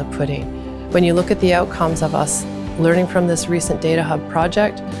already in the pudding. When you look at the outcomes of us learning from this recent Data Hub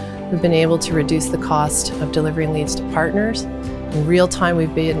project, we've been able to reduce the cost of delivering leads to partners. In real time,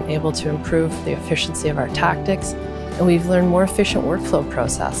 we've been able to improve the efficiency of our tactics, and we've learned more efficient workflow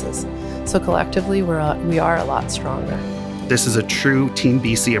processes. So collectively, we are a lot stronger. This is a true Team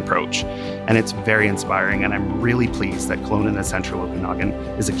BC approach, and it's very inspiring, and I'm really pleased that Kelowna and the Central Okanagan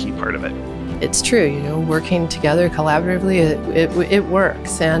is a key part of it. It's true, you know, working together collaboratively, it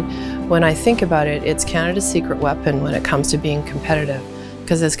works. And when I think about it, it's Canada's secret weapon when it comes to being competitive.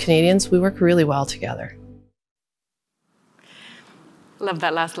 Because as Canadians, we work really well together. Love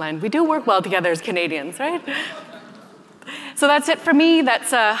that last line. We do work well together as Canadians, right? So that's it for me.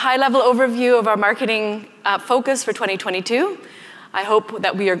 That's a high-level overview of our marketing focus for 2022. I hope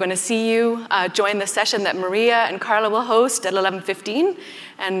that we are going to see you join the session that Maria and Carla will host at 11:15,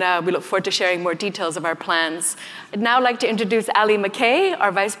 and we look forward to sharing more details of our plans. I'd now like to introduce Ali McKay,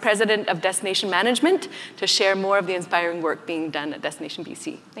 our Vice President of Destination Management, to share more of the inspiring work being done at Destination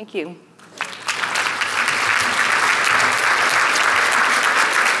BC. Thank you.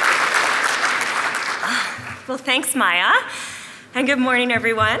 Well, thanks, Maya. And good morning,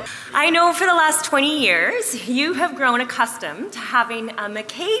 everyone. I know for the last 20 years, you have grown accustomed to having a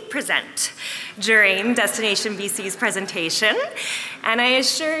McKay present during Destination BC's presentation. And I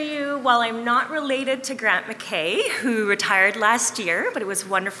assure you, while I'm not related to Grant McKay, who retired last year, but it was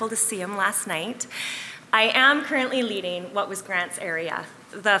wonderful to see him last night, I am currently leading what was Grant's area,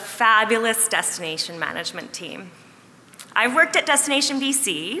 the fabulous destination management team. I've worked at Destination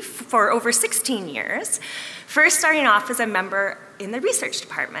BC for over 16 years, first starting off as a member in the research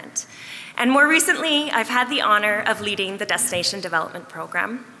department. And more recently, I've had the honor of leading the Destination Development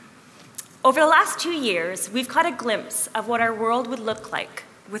Program. Over the last 2 years, we've caught a glimpse of what our world would look like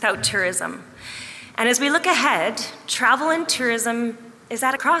without tourism. And as we look ahead, travel and tourism is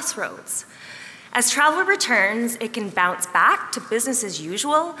at a crossroads. As travel returns, it can bounce back to business as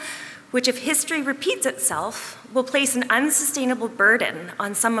usual, which, if history repeats itself, will place an unsustainable burden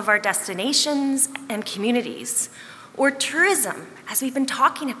on some of our destinations and communities, or tourism, as we've been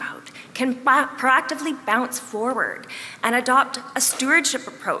talking about, can proactively bounce forward and adopt a stewardship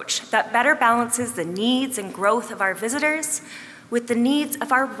approach that better balances the needs and growth of our visitors with the needs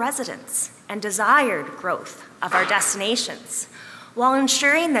of our residents and desired growth of our destinations, while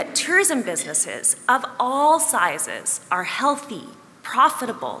ensuring that tourism businesses of all sizes are healthy,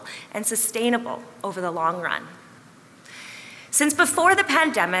 profitable, and sustainable over the long run. Since before the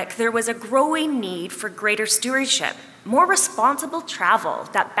pandemic, there was a growing need for greater stewardship, more responsible travel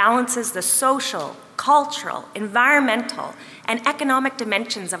that balances the social, cultural, environmental, and economic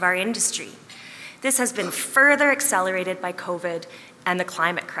dimensions of our industry. This has been further accelerated by COVID and the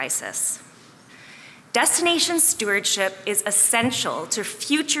climate crisis. Destination stewardship is essential to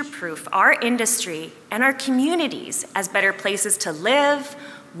future-proof our industry and our communities as better places to live,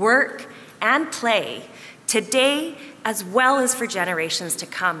 work, and play today as well as for generations to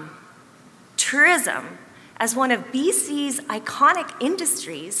come. Tourism, as one of BC's iconic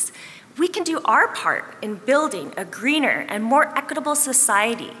industries, we can do our part in building a greener and more equitable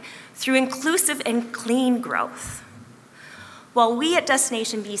society through inclusive and clean growth. While we at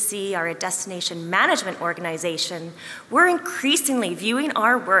Destination BC are a destination management organization, we're increasingly viewing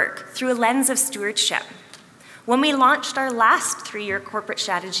our work through a lens of stewardship. When we launched our last 3-year corporate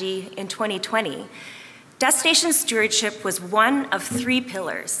strategy in 2020, destination stewardship was one of 3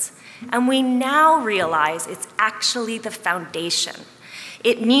 pillars, and we now realize it's actually the foundation.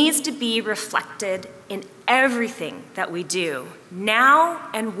 It needs to be reflected in everything that we do, now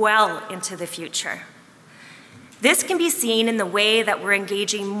and well into the future. This can be seen in the way that we're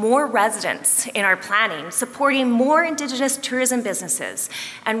engaging more residents in our planning, supporting more Indigenous tourism businesses,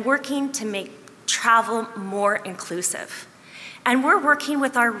 and working to make travel more inclusive. And we're working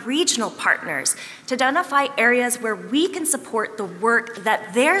with our regional partners to identify areas where we can support the work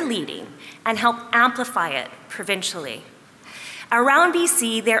that they're leading and help amplify it provincially. Around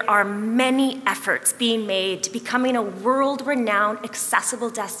BC, there are many efforts being made to becoming a world-renowned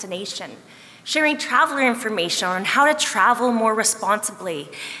accessible destination, sharing traveler information on how to travel more responsibly,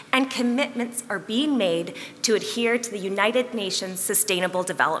 and commitments are being made to adhere to the United Nations Sustainable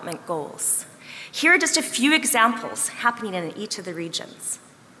Development Goals. Here are just a few examples happening in each of the regions.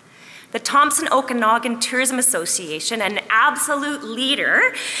 The Thompson Okanagan Tourism Association, an absolute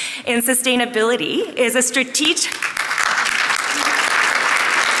leader in sustainability, is a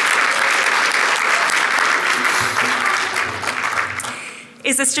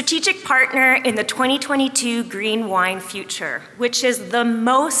strategic partner in the 2022 Green Wine Future, which is the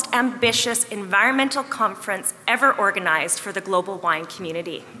most ambitious environmental conference ever organized for the global wine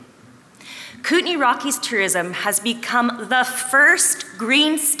community. Kootenay Rockies Tourism has become the first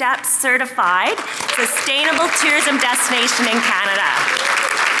Green Step certified sustainable tourism destination in Canada.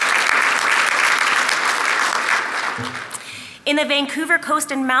 In the Vancouver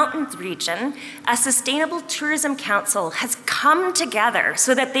Coast and Mountains region, a Sustainable Tourism Council has come together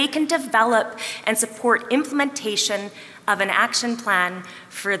so that they can develop and support implementation of an action plan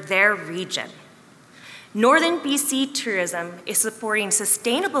for their region. Northern BC Tourism is supporting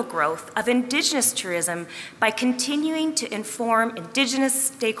sustainable growth of Indigenous tourism by continuing to inform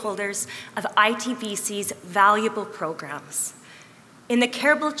Indigenous stakeholders of ITBC's valuable programs. In the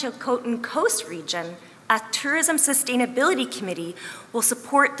Caribou-Chilcotin Coast region, a Tourism Sustainability Committee will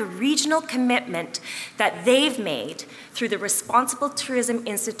support the regional commitment that they've made through the Responsible Tourism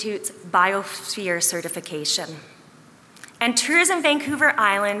Institute's Biosphere certification. And Tourism Vancouver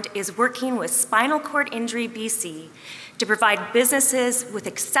Island is working with Spinal Cord Injury BC to provide businesses with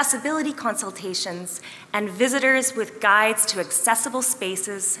accessibility consultations and visitors with guides to accessible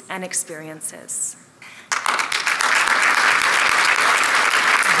spaces and experiences.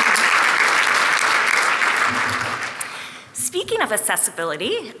 Speaking of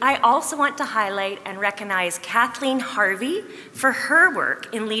accessibility, I also want to highlight and recognize Kathleen Harvey for her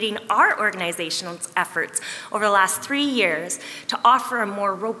work in leading our organization's efforts over the last 3 years to offer a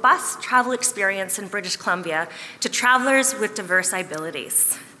more robust travel experience in British Columbia to travelers with diverse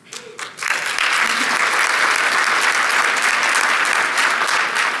abilities.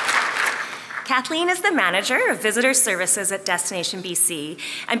 Kathleen is the manager of visitor services at Destination BC,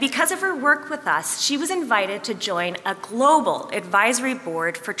 and because of her work with us, she was invited to join a global advisory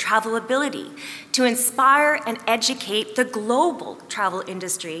board for travelability to inspire and educate the global travel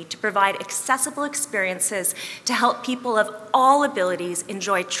industry to provide accessible experiences to help people of all abilities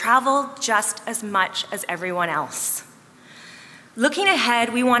enjoy travel just as much as everyone else. Looking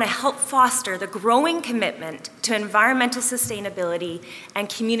ahead, we want to help foster the growing commitment to environmental sustainability and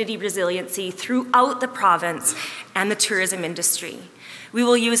community resiliency throughout the province and the tourism industry. We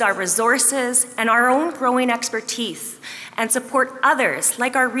will use our resources and our own growing expertise and support others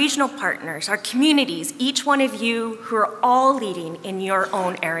like our regional partners, our communities, each one of you who are all leading in your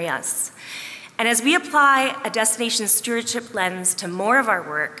own areas. And as we apply a destination stewardship lens to more of our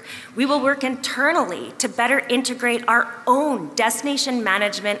work, we will work internally to better integrate our own destination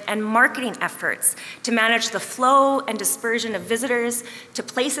management and marketing efforts to manage the flow and dispersion of visitors to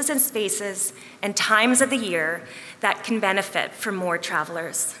places and spaces and times of the year that can benefit from more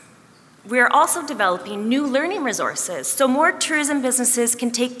travelers. We are also developing new learning resources so more tourism businesses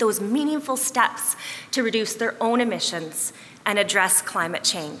can take those meaningful steps to reduce their own emissions and address climate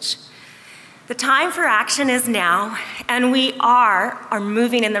change. The time for action is now, and we are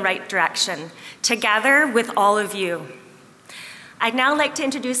moving in the right direction, together with all of you. I'd now like to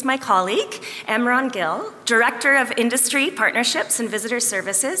introduce my colleague, Emron Gill, Director of Industry Partnerships and Visitor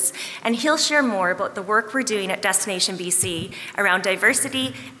Services, and he'll share more about the work we're doing at Destination BC around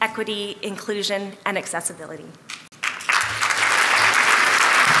diversity, equity, inclusion, and accessibility.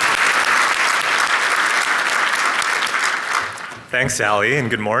 Thanks, Sally, and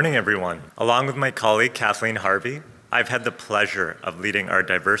good morning, everyone. Along with my colleague, Kathleen Harvey, I've had the pleasure of leading our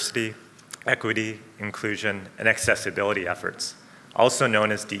diversity, equity, inclusion, and accessibility efforts, also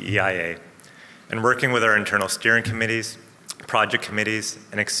known as DEIA, and working with our internal steering committees, project committees,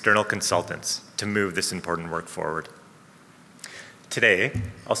 and external consultants to move this important work forward. Today,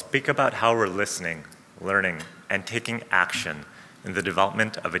 I'll speak about how we're listening, learning, and taking action in the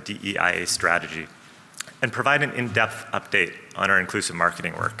development of a DEIA strategy, and provide an in-depth update on our inclusive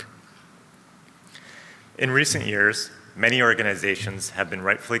marketing work. In recent years, many organizations have been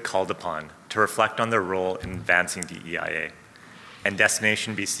rightfully called upon to reflect on their role in advancing DEIA, and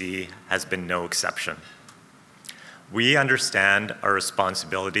Destination BC has been no exception. We understand our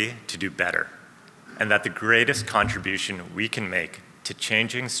responsibility to do better, and that the greatest contribution we can make to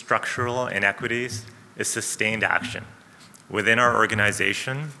changing structural inequities is sustained action within our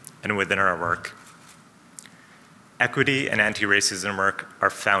organization and within our work. Equity and anti-racism work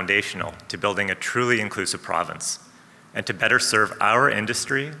are foundational to building a truly inclusive province and to better serve our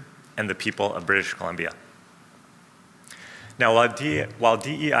industry and the people of British Columbia. Now, while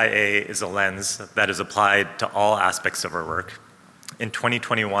DEIA is a lens that is applied to all aspects of our work, in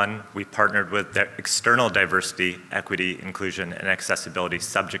 2021, we partnered with the external diversity, equity, inclusion, and accessibility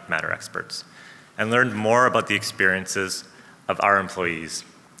subject matter experts and learned more about the experiences of our employees,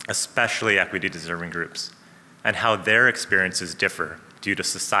 especially equity-deserving groups, and how their experiences differ due to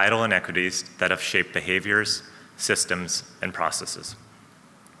societal inequities that have shaped behaviors, systems, and processes.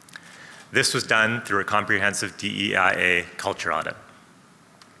 This was done through a comprehensive DEIA culture audit.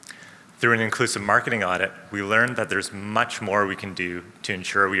 Through an inclusive marketing audit, we learned that there's much more we can do to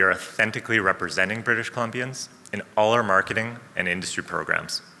ensure we are authentically representing British Columbians in all our marketing and industry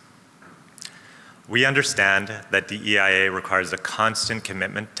programs. We understand that DEIA requires a constant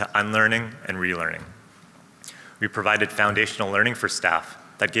commitment to unlearning and relearning. We provided foundational learning for staff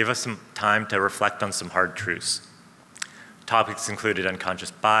that gave us some time to reflect on some hard truths. Topics included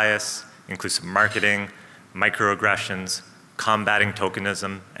unconscious bias, inclusive marketing, microaggressions, combating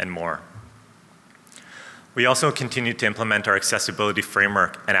tokenism, and more. We also continued to implement our accessibility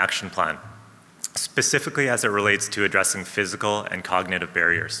framework and action plan, specifically as it relates to addressing physical and cognitive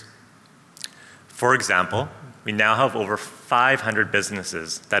barriers. For example, we now have over 500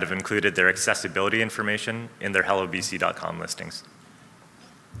 businesses that have included their accessibility information in their hellobc.com listings.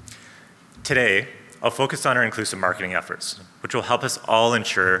 Today, I'll focus on our inclusive marketing efforts, which will help us all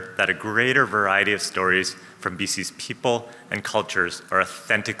ensure that a greater variety of stories from BC's people and cultures are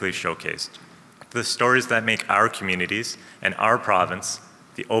authentically showcased. The stories that make our communities and our province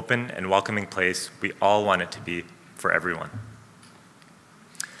the open and welcoming place we all want it to be for everyone.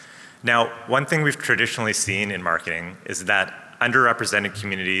 Now, one thing we've traditionally seen in marketing is that underrepresented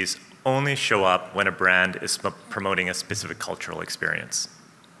communities only show up when a brand is promoting a specific cultural experience.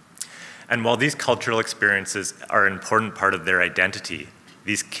 And while these cultural experiences are an important part of their identity,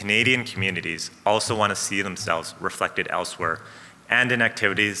 these Canadian communities also want to see themselves reflected elsewhere and in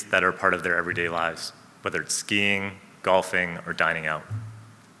activities that are part of their everyday lives, whether it's skiing, golfing, or dining out.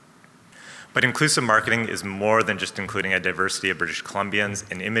 But inclusive marketing is more than just including a diversity of British Columbians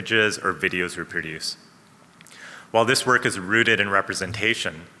in images or videos we produce. While this work is rooted in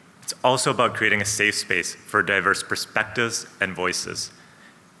representation, it's also about creating a safe space for diverse perspectives and voices,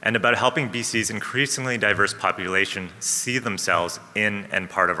 and about helping BC's increasingly diverse population see themselves in and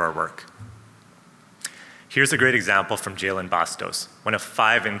part of our work. Here's a great example from Jalen Bastos, one of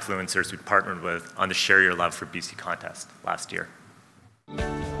 5 influencers we partnered with on the Share Your Love for BC contest last year.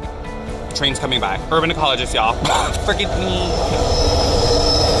 Train's coming back. Urban ecologist, y'all. Freaking me.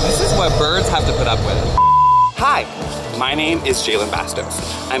 is what birds have to put up with. Hi, my name is Jalen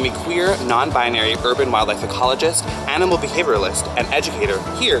Bastos. I'm a queer, non-binary urban wildlife ecologist, animal behavioralist, and educator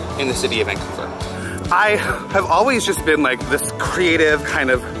here in the city of Vancouver. I have always just been like this creative kind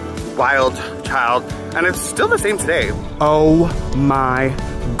of wild child, and it's still the same today. Oh my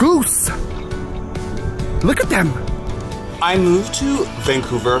goose! Look at them! I moved to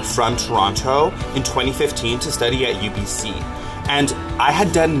Vancouver from Toronto in 2015 to study at UBC. And I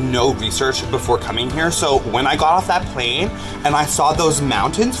had done no research before coming here, so when I got off that plane and I saw those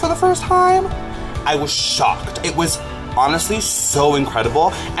mountains for the first time, I was shocked. It was honestly so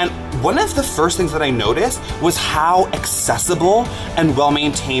incredible. And one of the first things that I noticed was how accessible and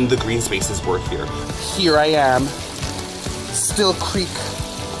well-maintained the green spaces were here. Here I am, Still Creek.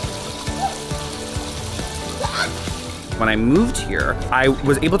 When I moved here, I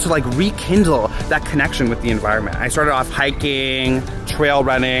was able to like rekindle that connection with the environment. I started off hiking, trail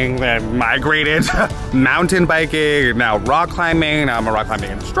running, then migrated mountain biking, now rock climbing. Now I'm a rock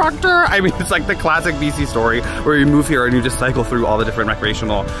climbing instructor. I mean, it's like the classic BC story where you move here and you just cycle through all the different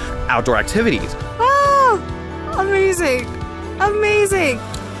recreational outdoor activities. Oh, amazing, amazing.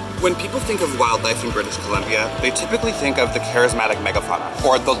 When people think of wildlife in British Columbia, they typically think of the charismatic megafauna,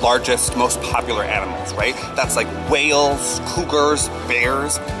 or the largest, most popular animals, right? That's like whales, cougars,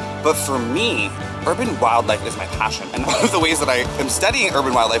 bears. But for me, urban wildlife is my passion. And one of the ways that I am studying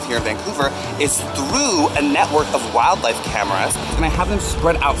urban wildlife here in Vancouver is through a network of wildlife cameras, and I have them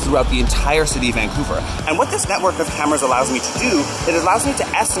spread out throughout the entire city of Vancouver. And what this network of cameras allows me to do, it allows me to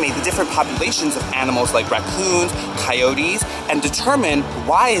estimate the different populations of animals like raccoons, coyotes, and determine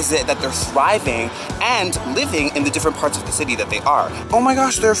why is it that they're thriving and living in the different parts of the city that they are. Oh my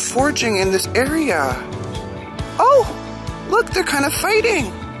gosh, they're foraging in this area. Oh, look, they're kind of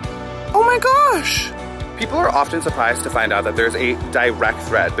fighting. Oh my gosh! People are often surprised to find out that there's a direct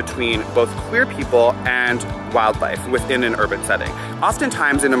thread between both queer people and wildlife within an urban setting.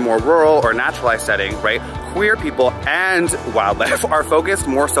 Oftentimes in a more rural or naturalized setting, right, queer people and wildlife are focused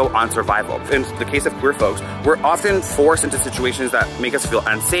more so on survival. In the case of queer folks, we're often forced into situations that make us feel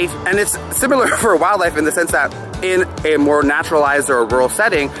unsafe, and it's similar for wildlife in the sense that in a more naturalized or a rural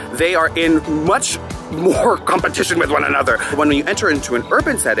setting, they are in much more competition with one another. When you enter into an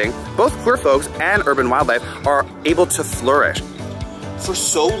urban setting, both queer folks and urban wildlife are able to flourish. For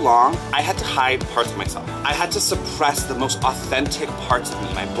so long, I had to hide parts of myself. I had to suppress the most authentic parts of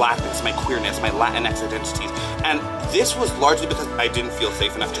me, my blackness, my queerness, my Latinx identities. And this was largely because I didn't feel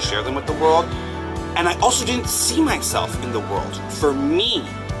safe enough to share them with the world. And I also didn't see myself in the world. For me,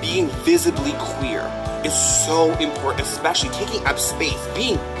 being visibly queer is so important, especially taking up space,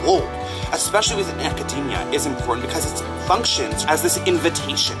 being bold, especially within academia, is important because it functions as this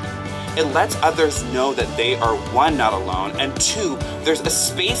invitation. It lets others know that they are, one, not alone, and two, there's a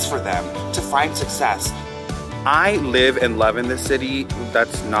space for them to find success. I live and love in this city.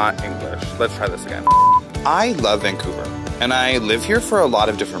 That's not English. Let's try this again. I love Vancouver, and I live here for a lot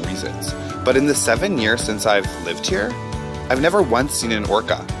of different reasons. But in the 7 years since I've lived here, I've never once seen an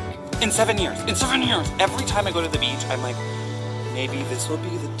orca. In 7 years, every time I go to the beach, I'm like, maybe this will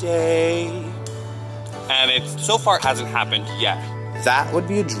be the day. And it so far hasn't happened yet. That would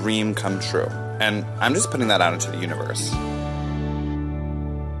be a dream come true. And I'm just putting that out into the universe.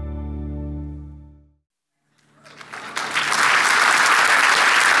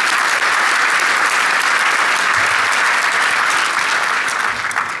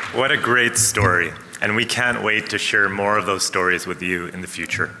 What a great story. And we can't wait to share more of those stories with you in the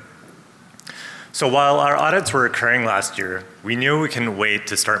future. So while our audits were occurring last year, we knew we couldn't wait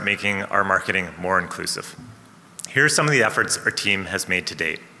to start making our marketing more inclusive. Here are some of the efforts our team has made to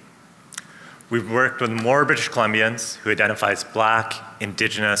date. We've worked with more British Columbians who identify as Black,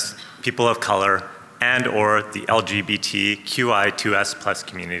 Indigenous, people of color, and or the LGBTQI2S+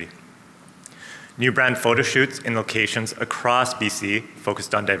 community. New brand photo shoots in locations across BC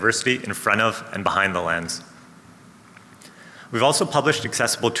focused on diversity in front of and behind the lens. We've also published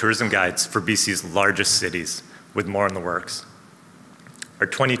accessible tourism guides for BC's largest cities, with more in the works. Our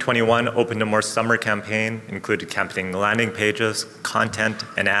 2021 Open to More summer campaign included campaign landing pages, content,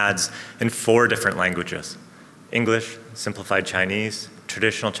 and ads in 4 different languages: English, Simplified Chinese,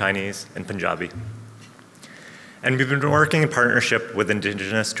 Traditional Chinese, and Punjabi. And we've been working in partnership with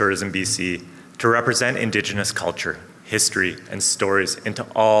Indigenous Tourism BC to represent Indigenous culture, history, and stories into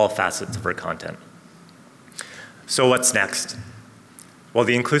all facets of our content. So what's next? Well,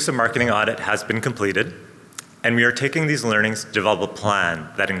 the inclusive marketing audit has been completed, and we are taking these learnings to develop a plan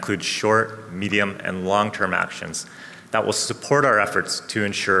that includes short, medium, and long-term actions that will support our efforts to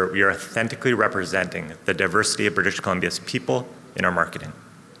ensure we are authentically representing the diversity of British Columbia's people in our marketing.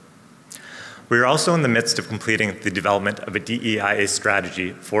 We are also in the midst of completing the development of a DEIA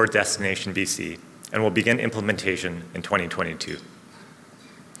strategy for Destination BC, and will begin implementation in 2022.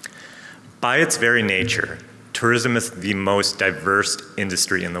 By its very nature, tourism is the most diverse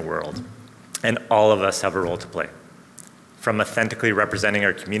industry in the world, and all of us have a role to play. From authentically representing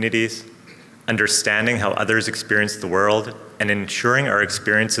our communities, understanding how others experience the world, and ensuring our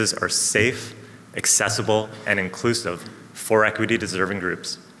experiences are safe, accessible, and inclusive for equity-deserving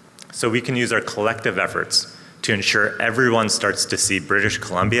groups, so we can use our collective efforts to ensure everyone starts to see British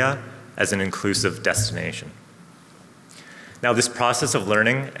Columbia as an inclusive destination. Now, this process of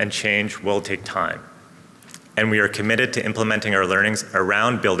learning and change will take time, and we are committed to implementing our learnings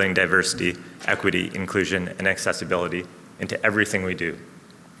around building diversity, equity, inclusion, and accessibility into everything we do.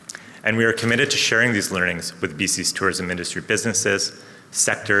 And we are committed to sharing these learnings with BC's tourism industry businesses,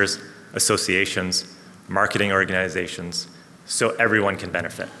 sectors, associations, marketing organizations, so everyone can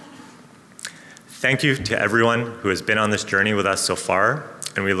benefit. Thank you to everyone who has been on this journey with us so far,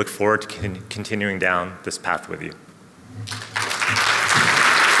 and we look forward to continuing down this path with you.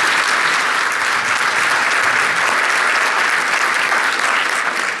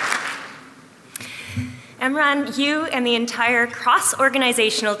 Emran, you and the entire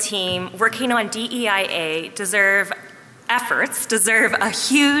cross-organizational team working on DEIA deserve a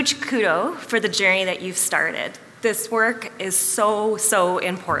huge kudos for the journey that you've started. This work is so, so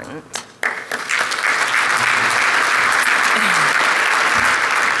important.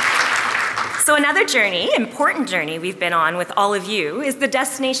 So another journey, important journey we've been on with all of you is the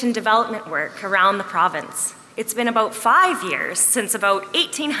destination development work around the province. It's been about 5 years since about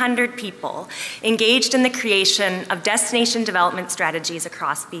 1,800 people engaged in the creation of destination development strategies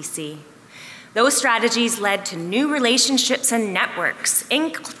across BC. Those strategies led to new relationships and networks,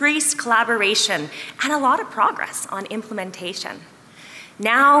 increased collaboration, and a lot of progress on implementation.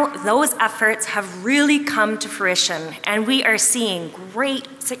 Now, those efforts have really come to fruition, and we are seeing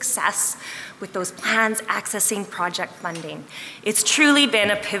great success with those plans accessing project funding. It's truly been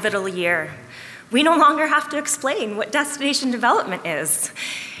a pivotal year. We no longer have to explain what destination development is.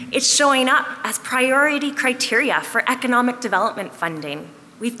 It's showing up as priority criteria for economic development funding.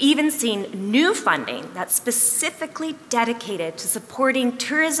 We've even seen new funding that's specifically dedicated to supporting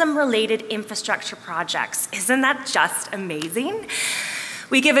tourism-related infrastructure projects. Isn't that just amazing?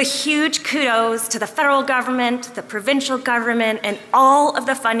 We give a huge kudos to the federal government, the provincial government, and all of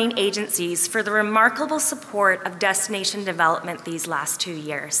the funding agencies for the remarkable support of destination development these last 2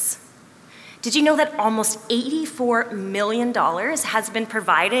 years. Did you know that almost $84 million has been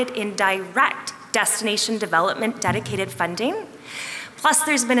provided in direct destination development dedicated funding? Plus,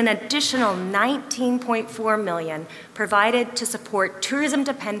 there's been an additional $19.4 million provided to support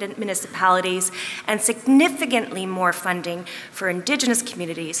tourism-dependent municipalities and significantly more funding for Indigenous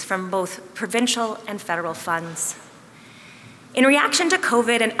communities from both provincial and federal funds. In reaction to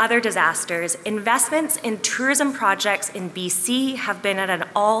COVID and other disasters, investments in tourism projects in BC have been at an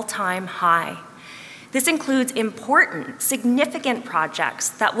all-time high. This includes important, significant projects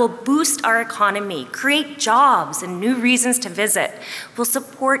that will boost our economy, create jobs and new reasons to visit, will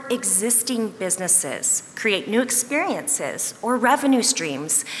support existing businesses, create new experiences or revenue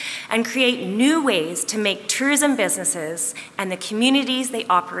streams, and create new ways to make tourism businesses and the communities they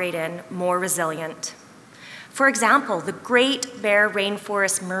operate in more resilient. For example, the Great Bear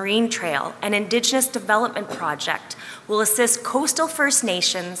Rainforest Marine Trail, an Indigenous development project, will assist coastal First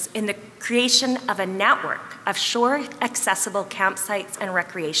Nations in the creation of a network of shore-accessible campsites and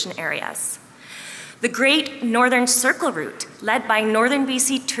recreation areas. The Great Northern Circle Route, led by Northern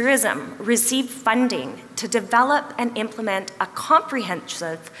BC Tourism, received funding to develop and implement a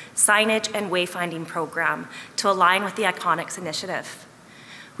comprehensive signage and wayfinding program to align with the Iconics initiative.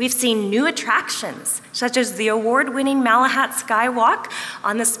 We've seen new attractions, such as the award-winning Malahat Skywalk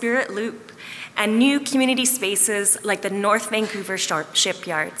on the Spirit Loop, and new community spaces like the North Vancouver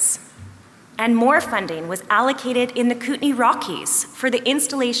Shipyards. And more funding was allocated in the Kootenay Rockies for the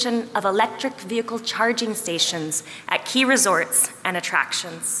installation of electric vehicle charging stations at key resorts and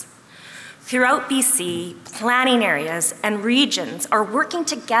attractions. Throughout BC, planning areas and regions are working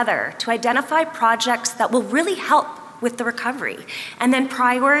together to identify projects that will really help with the recovery, and then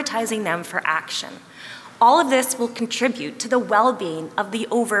prioritizing them for action. All of this will contribute to the well-being of the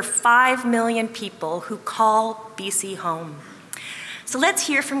over 5 million people who call BC home. So let's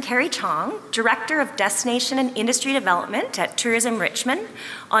hear from Carrie Chong, Director of Destination and Industry Development at Tourism Richmond,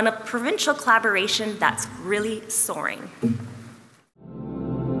 on a provincial collaboration that's really soaring.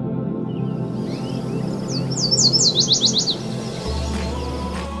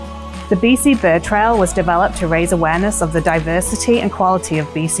 The BC Bird Trail was developed to raise awareness of the diversity and quality of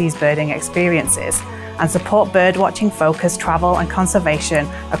BC's birding experiences and support birdwatching focused travel and conservation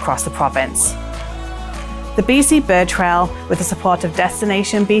across the province. The BC Bird Trail, with the support of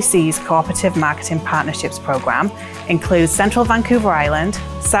Destination BC's Cooperative Marketing Partnerships Programme, includes Central Vancouver Island,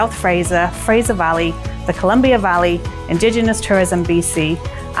 South Fraser, Fraser Valley, the Columbia Valley, Indigenous Tourism BC,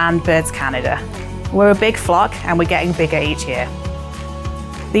 and Birds Canada. We're a big flock and we're getting bigger each year.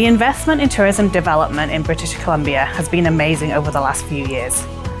 The investment in tourism development in British Columbia has been amazing over the last few years.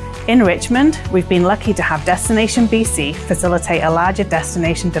 In Richmond, we've been lucky to have Destination BC facilitate a larger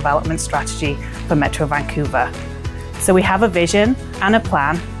destination development strategy for Metro Vancouver. So we have a vision and a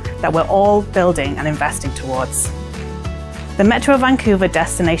plan that we're all building and investing towards. The Metro Vancouver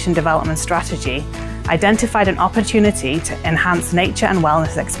Destination Development Strategy identified an opportunity to enhance nature and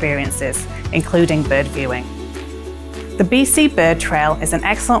wellness experiences, including bird viewing. The BC Bird Trail is an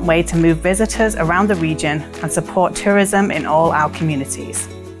excellent way to move visitors around the region and support tourism in all our communities.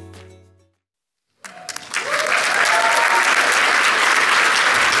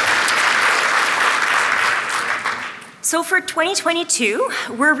 So for 2022,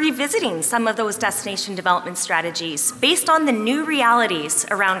 we're revisiting some of those destination development strategies based on the new realities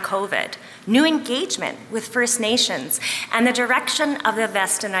around COVID, new engagement with First Nations, and the direction of the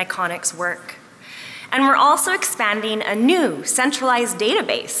Vest and Iconics work. And we're also expanding a new centralized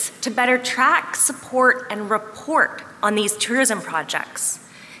database to better track, support, and report on these tourism projects.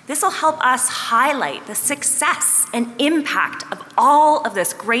 This will help us highlight the success and impact of all of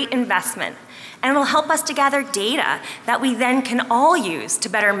this great investment, and will help us to gather data that we then can all use to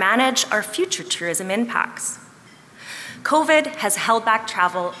better manage our future tourism impacts. COVID has held back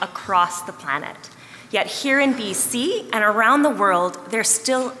travel across the planet, yet here in BC and around the world, there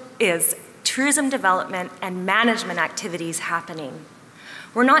still is tourism development and management activities happening.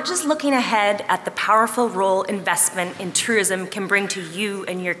 We're not just looking ahead at the powerful role investment in tourism can bring to you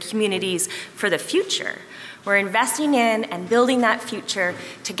and your communities for the future. We're investing in and building that future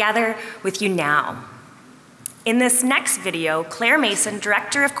together with you now. In this next video, Claire Mason,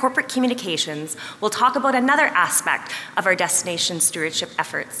 Director of Corporate Communications, will talk about another aspect of our destination stewardship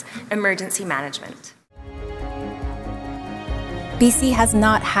efforts, emergency management. BC has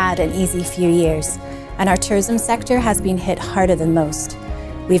not had an easy few years, and our tourism sector has been hit harder than most.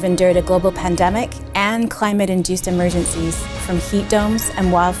 We've endured a global pandemic and climate-induced emergencies, from heat domes and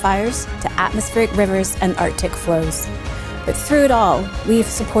wildfires to atmospheric rivers and Arctic flows. But through it all, we've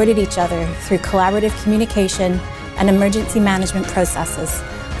supported each other through collaborative communication and emergency management processes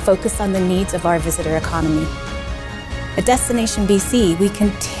focused on the needs of our visitor economy. At Destination BC, we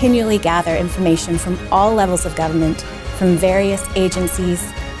continually gather information from all levels of government, from various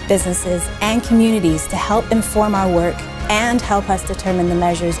agencies, businesses, and communities to help inform our work and help us determine the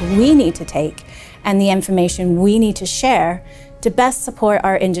measures we need to take and the information we need to share to best support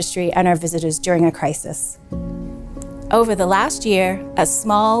our industry and our visitors during a crisis. Over the last year, a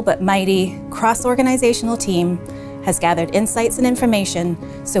small but mighty cross-organizational team has gathered insights and information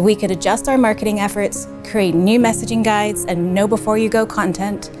so we could adjust our marketing efforts, create new messaging guides and know-before-you-go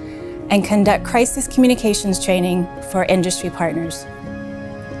content, and conduct crisis communications training for industry partners.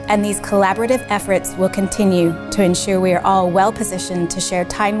 And these collaborative efforts will continue to ensure we are all well-positioned to share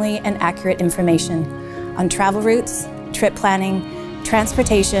timely and accurate information on travel routes, trip planning,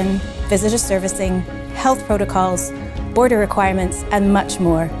 transportation, visitor servicing, health protocols, border requirements, and much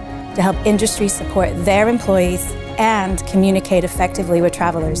more to help industry support their employees and communicate effectively with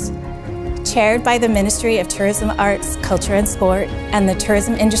travelers. Chaired by the Ministry of Tourism, Arts, Culture and Sport and the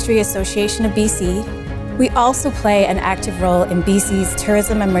Tourism Industry Association of BC, we also play an active role in BC's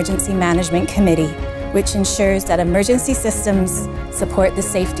Tourism Emergency Management Committee, which ensures that emergency systems support the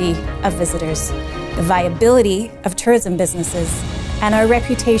safety of visitors, the viability of tourism businesses, and our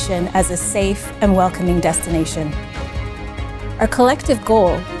reputation as a safe and welcoming destination. Our collective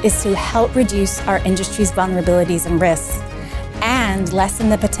goal is to help reduce our industry's vulnerabilities and risks and lessen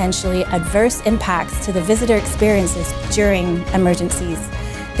the potentially adverse impacts to the visitor experiences during emergencies.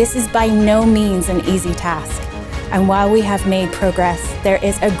 This is by no means an easy task, and while we have made progress, there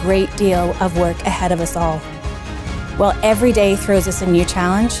is a great deal of work ahead of us all. While every day throws us a new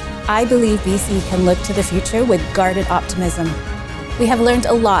challenge, I believe BC can look to the future with guarded optimism. We have learned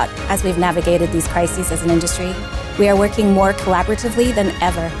a lot as we've navigated these crises as an industry. We are working more collaboratively than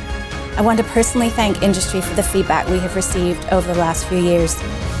ever. I want to personally thank industry for the feedback we have received over the last few years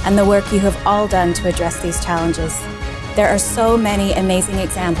and the work you have all done to address these challenges. There are so many amazing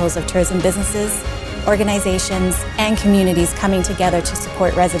examples of tourism businesses, organizations, and communities coming together to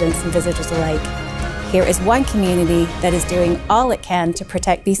support residents and visitors alike. here is one community that is doing all it can to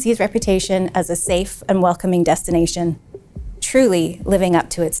protect BC's reputation as a safe and welcoming destination, truly living up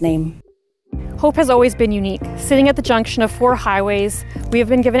to its name. Hope has always been unique. Sitting at the junction of 4 highways, we have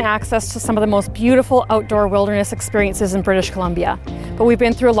been given access to some of the most beautiful outdoor wilderness experiences in British Columbia, but we've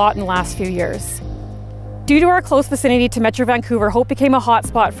been through a lot in the last few years. Due to our close vicinity to Metro Vancouver, Hope became a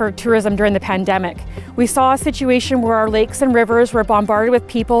hotspot for tourism during the pandemic. We saw a situation where our lakes and rivers were bombarded with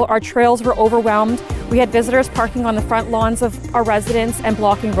people, our trails were overwhelmed, we had visitors parking on the front lawns of our residents and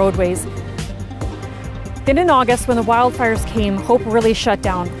blocking roadways. Then in August, when the wildfires came, Hope really shut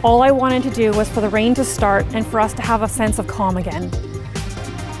down. All I wanted to do was for the rain to start and for us to have a sense of calm again.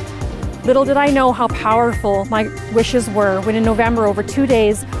 Little did I know how powerful my wishes were when in November, over 2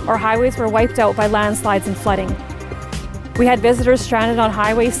 days, our highways were wiped out by landslides and flooding. We had visitors stranded on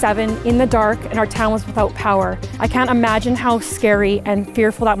Highway 7 in the dark and our town was without power. I can't imagine how scary and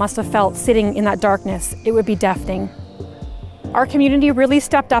fearful that must have felt sitting in that darkness. It would be deafening. Our community really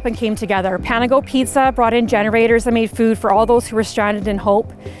stepped up and came together. Panago Pizza brought in generators and made food for all those who were stranded in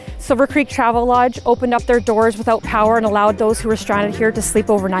Hope. Silver Creek Travel Lodge opened up their doors without power and allowed those who were stranded here to sleep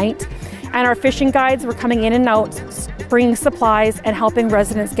overnight. And our fishing guides were coming in and out, bringing supplies and helping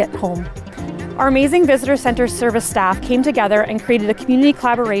residents get home. Our amazing visitor center service staff came together and created a community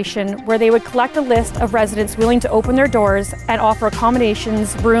collaboration where they would collect a list of residents willing to open their doors and offer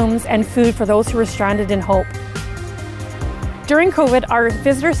accommodations, rooms, and food for those who were stranded in Hope. During COVID, our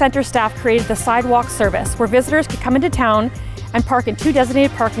visitor center staff created the sidewalk service where visitors could come into town and park in 2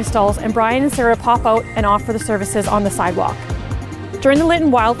 designated parking stalls, and Brian and Sarah pop out and offer the services on the sidewalk. During the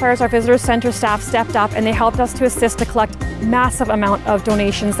Lytton wildfires, our visitor center staff stepped up and they helped us to assist to collect massive amount of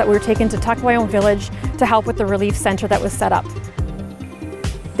donations that we were taken to Tukwayom Village to help with the relief center that was set up.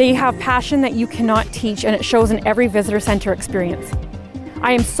 They have passion that you cannot teach, and it shows in every visitor center experience.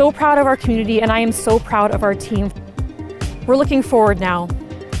 I am so proud of our community and I am so proud of our team. We're looking forward now.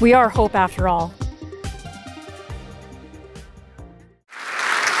 We are Hope after all.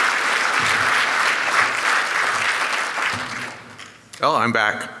 Oh, I'm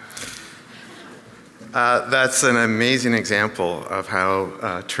back. That's an amazing example of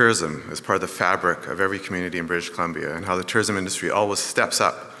how tourism is part of the fabric of every community in British Columbia, and how the tourism industry always steps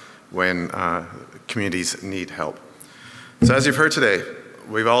up when communities need help. So as you've heard today,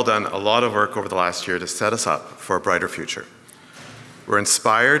 we've all done a lot of work over the last year to set us up for a brighter future. We're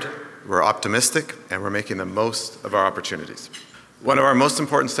inspired, we're optimistic, and we're making the most of our opportunities. One of our most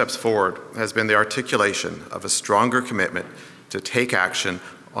important steps forward has been the articulation of a stronger commitment to take action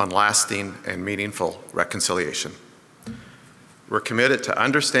on lasting and meaningful reconciliation. We're committed to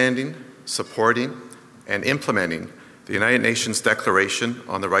understanding, supporting, and implementing the United Nations Declaration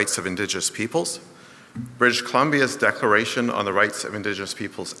on the Rights of Indigenous Peoples, British Columbia's Declaration on the Rights of Indigenous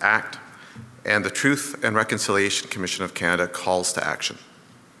Peoples Act, and the Truth and Reconciliation Commission of Canada calls to action.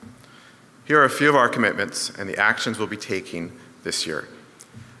 Here are a few of our commitments and the actions we'll be taking this year.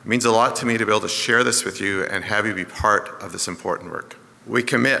 It means a lot to me to be able to share this with you and have you be part of this important work. We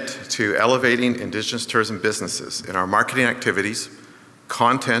commit to elevating Indigenous tourism businesses in our marketing activities,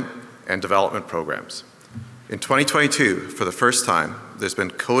 content, and development programs. In 2022, for the first time, there's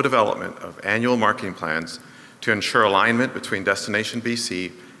been co-development of annual marketing plans to ensure alignment between Destination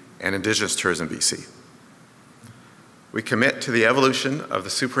BC and Indigenous Tourism BC. We commit to the evolution of the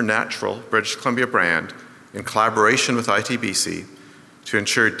supernatural British Columbia brand in collaboration with ITBC to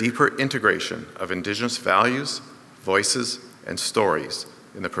ensure deeper integration of Indigenous values, voices, and stories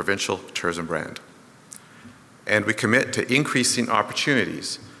in the provincial tourism brand. And we commit to increasing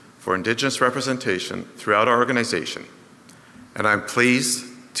opportunities for Indigenous representation throughout our organization. And I'm pleased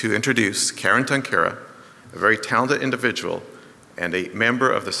to introduce Karen Tunkara, a very talented individual and a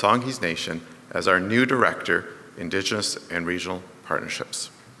member of the Songhees Nation, as our new Director, Indigenous and Regional Partnerships.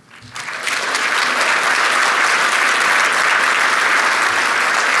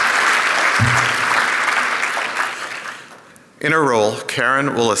 In her role,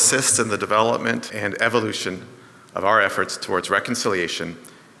 Karen will assist in the development and evolution of our efforts towards reconciliation,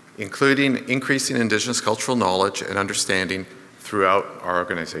 including increasing Indigenous cultural knowledge and understanding throughout our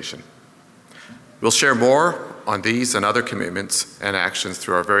organization. We'll share more on these and other commitments and actions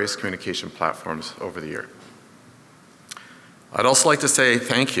through our various communication platforms over the year. I'd also like to say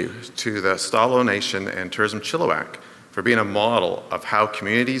thank you to the Stalo Nation and Tourism Chilliwack for being a model of how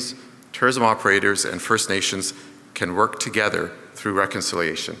communities, tourism operators, and First Nations can work together through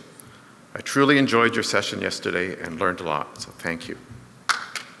reconciliation. I truly enjoyed your session yesterday and learned a lot, so thank you.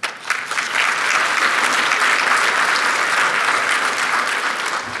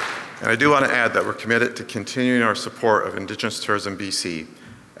 And I do want to add that we're committed to continuing our support of Indigenous Tourism BC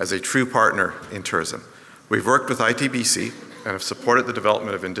as a true partner in tourism. We've worked with ITBC and have supported the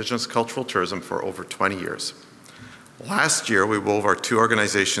development of Indigenous cultural tourism for over 20 years. Last year, we wove our two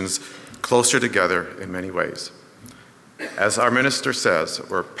organizations closer together in many ways. As our minister says,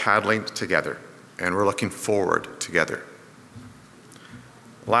 we're paddling together, and we're looking forward together.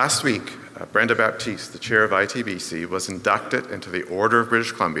 Last week, Brenda Baptiste, the chair of ITBC, was inducted into the Order of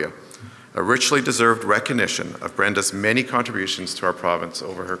British Columbia, a richly deserved recognition of Brenda's many contributions to our province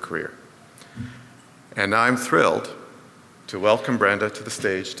over her career. And I'm thrilled to welcome Brenda to the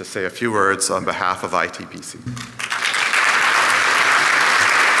stage to say a few words on behalf of ITBC.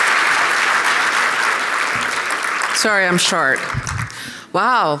 Sorry, I'm short.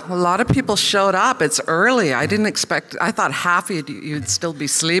 Wow, a lot of people showed up. It's early. I didn't expect, I thought half of you'd still be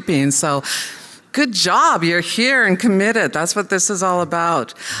sleeping. So good job, you're here and committed. That's what this is all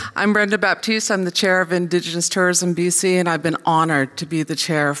about. I'm Brenda Baptiste. I'm the chair of Indigenous Tourism BC, and I've been honored to be the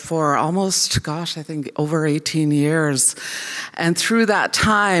chair for almost, gosh, I think over 18 years. And through that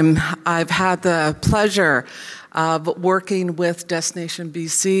time, I've had the pleasure of working with Destination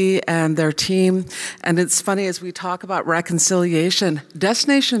BC and their team. And it's funny, as we talk about reconciliation,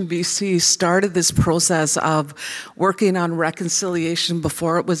 Destination BC started this process of working on reconciliation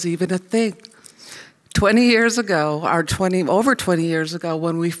before it was even a thing. 20 years ago, over 20 years ago,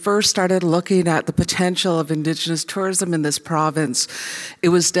 when we first started looking at the potential of Indigenous tourism in this province, it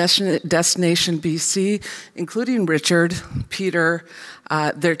was Destination BC, including Richard, Peter,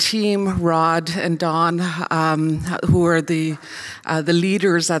 their team, Rod and Don, who were the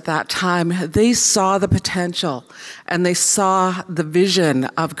leaders at that time. They saw the potential and they saw the vision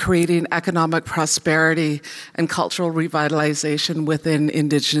of creating economic prosperity and cultural revitalization within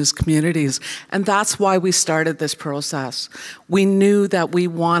Indigenous communities. And that's why we started this process. We knew that we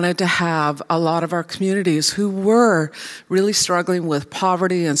wanted to have a lot of our communities who were really struggling with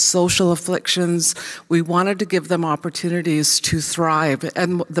poverty and social afflictions. We wanted to give them opportunities to thrive.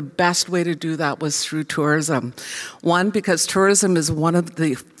 And the best way to do that was through tourism. One, because tourism is one of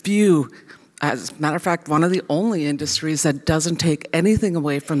the few, as a matter of fact, one of the only industries that doesn't take anything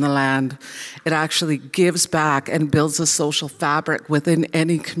away from the land. It actually gives back and builds a social fabric within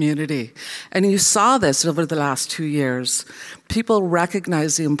any community. And you saw this over the last 2 years. People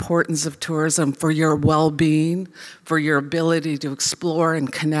recognize the importance of tourism for your well-being, for your ability to explore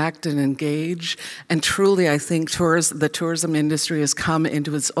and connect and engage. And truly, I think the tourism industry has come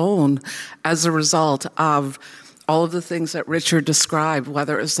into its own as a result of all of the things that Richard described,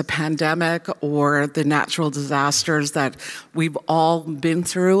 whether it's the pandemic or the natural disasters that we've all been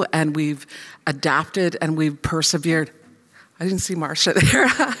through, and we've adapted and we've persevered. I didn't see Marcia there.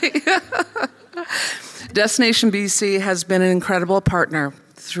 Destination BC has been an incredible partner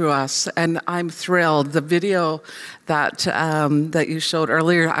through us, and I'm thrilled. The video that you showed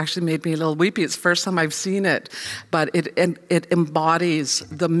earlier actually made me a little weepy. It's the first time I've seen it, but it embodies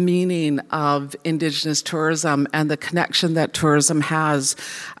the meaning of Indigenous tourism and the connection that tourism has,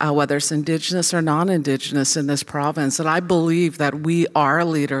 whether it's Indigenous or non-Indigenous in this province. And I believe that we are a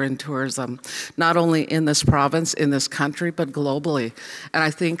leader in tourism, not only in this province, in this country, but globally. And I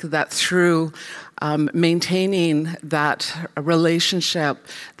think that through maintaining that relationship,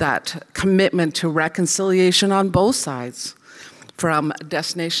 that commitment to reconciliation on both sides, from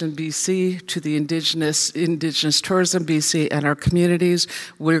Destination BC to the Indigenous Tourism BC and our communities,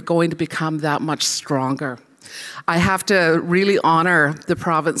 we're going to become that much stronger. I have to really honor the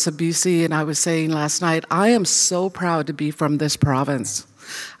province of BC, and I was saying last night, I am so proud to be from this province.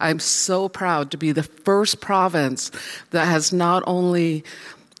 I'm so proud to be the first province that has not only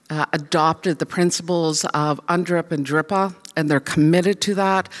adopted the principles of UNDRIP and DRIPA, and they're committed to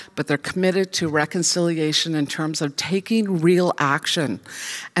that, but they're committed to reconciliation in terms of taking real action.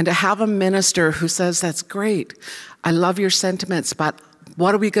 And to have a minister who says, that's great, I love your sentiments, but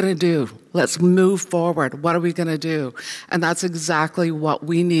what are we going to do? Let's move forward. What are we going to do? And that's exactly what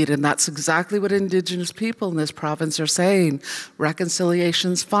we need, and that's exactly what Indigenous people in this province are saying.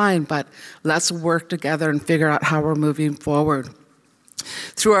 Reconciliation's fine, but let's work together and figure out how we're moving forward.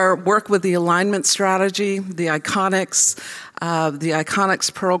 Through our work with the alignment strategy, the Iconics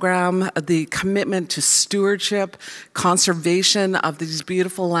program, the commitment to stewardship, conservation of these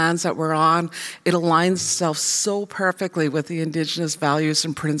beautiful lands that we're on, it aligns itself so perfectly with the Indigenous values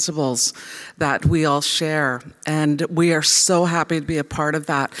and principles that we all share. And we are so happy to be a part of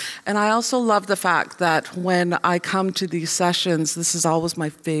that. And I also love the fact that when I come to these sessions, this is always my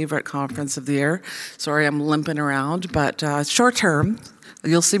favorite conference of the year. Sorry, I'm limping around, but short term.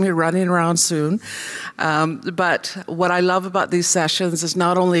 You'll see me running around soon. But what I love about these sessions is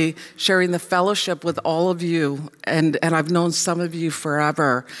not only sharing the fellowship with all of you, and I've known some of you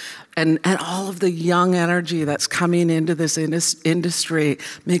forever, and all of the young energy that's coming into this industry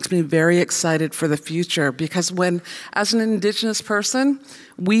makes me very excited for the future, because as an Indigenous person,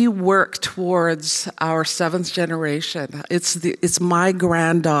 we work towards our 7th generation. It's my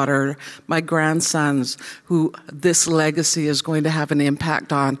granddaughter, my grandsons, who this legacy is going to have an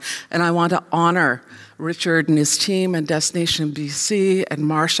impact on. And I want to honor Richard and his team and Destination BC and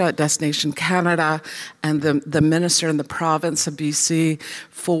Marsha at Destination Canada and the minister in the province of BC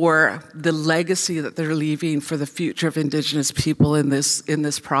for the legacy that they're leaving for the future of Indigenous people in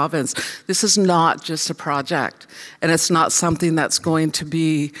this province. This is not just a project, and it's not something that's going to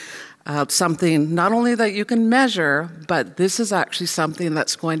be something not only that you can measure, but this is actually something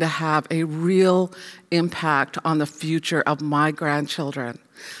that's going to have a real impact on the future of my grandchildren.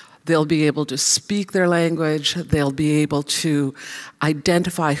 They'll be able to speak their language. They'll be able to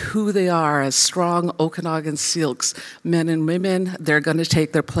identify who they are as strong Okanagan Syilx men and women. They're going to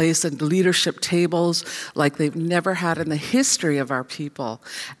take their place at leadership tables like they've never had in the history of our people.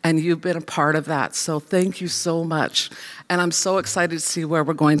 And you've been a part of that. So thank you so much. And I'm so excited to see where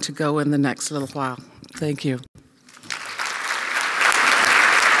we're going to go in the next little while. Thank you.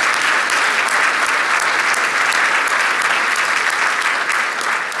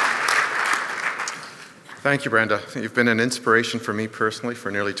 Thank you, Brenda. You've been an inspiration for me personally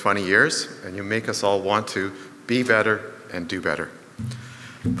for nearly 20 years, and you make us all want to be better and do better.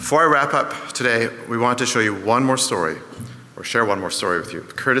 Before I wrap up today, we want to show you one more story, or share one more story with you,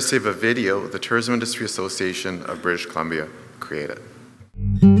 courtesy of a video the Tourism Industry Association of British Columbia created.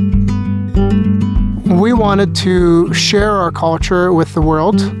 We wanted to share our culture with the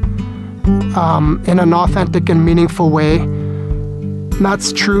world in an authentic and meaningful way. And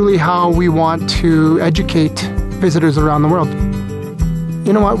that's truly how we want to educate visitors around the world.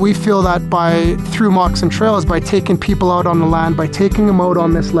 You know what, we feel that through Moccasin Trails, by taking people out on the land, by taking them out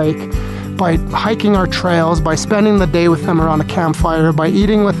on this lake, by hiking our trails, by spending the day with them around a campfire, by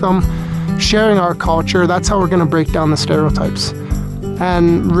eating with them, sharing our culture, that's how we're going to break down the stereotypes.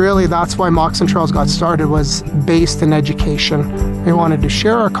 And really, that's why Moccasin Trails got started, was based in education. We wanted to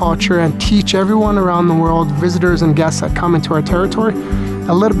share our culture and teach everyone around the world, visitors and guests that come into our territory,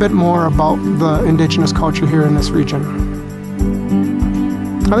 a little bit more about the Indigenous culture here in this region.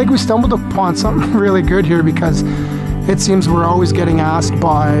 I think we stumbled upon something really good here, because it seems we're always getting asked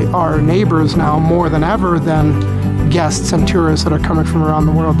by our neighbors now more than ever than guests and tourists that are coming from around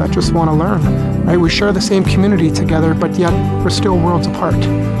the world that just want to learn. Right? We share the same community together, but yet we're still worlds apart.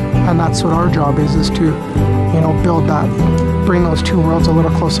 And that's what our job is to, you know, build that, bring those two worlds a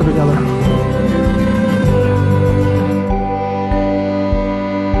little closer together.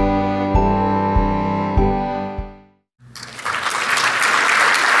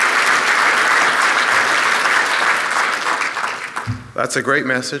 That's a great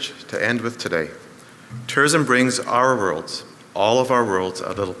message to end with today. Tourism brings our worlds, all of our worlds,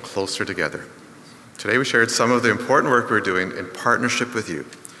 a little closer together. Today we shared some of the important work we're doing in partnership with you,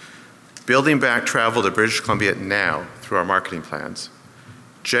 building back travel to British Columbia now through our marketing plans,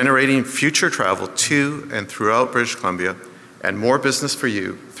 generating future travel to and throughout British Columbia, and more business for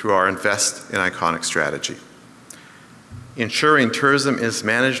you through our Invest in Iconic strategy. Ensuring tourism is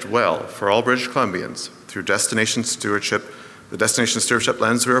managed well for all British Columbians through destination stewardship, the destination stewardship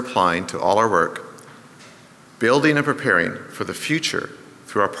lens we're applying to all our work, building and preparing for the future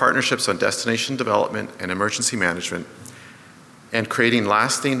through our partnerships on destination development and emergency management, and creating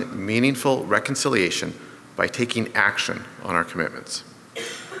lasting, meaningful reconciliation by taking action on our commitments.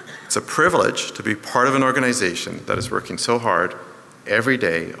 It's a privilege to be part of an organization that is working so hard every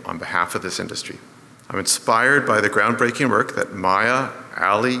day on behalf of this industry. I'm inspired by the groundbreaking work that Maya,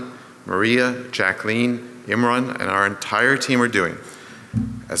 Ali, Maria, Jacqueline, Imran, and our entire team are doing,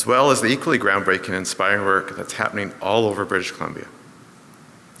 as well as the equally groundbreaking and inspiring work that's happening all over British Columbia.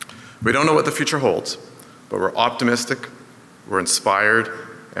 We don't know what the future holds, but we're optimistic, we're inspired,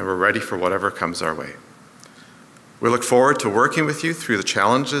 and we're ready for whatever comes our way. We look forward to working with you through the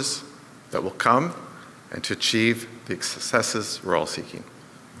challenges that will come and to achieve the successes we're all seeking.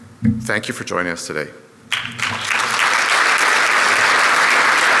 Thank you for joining us today.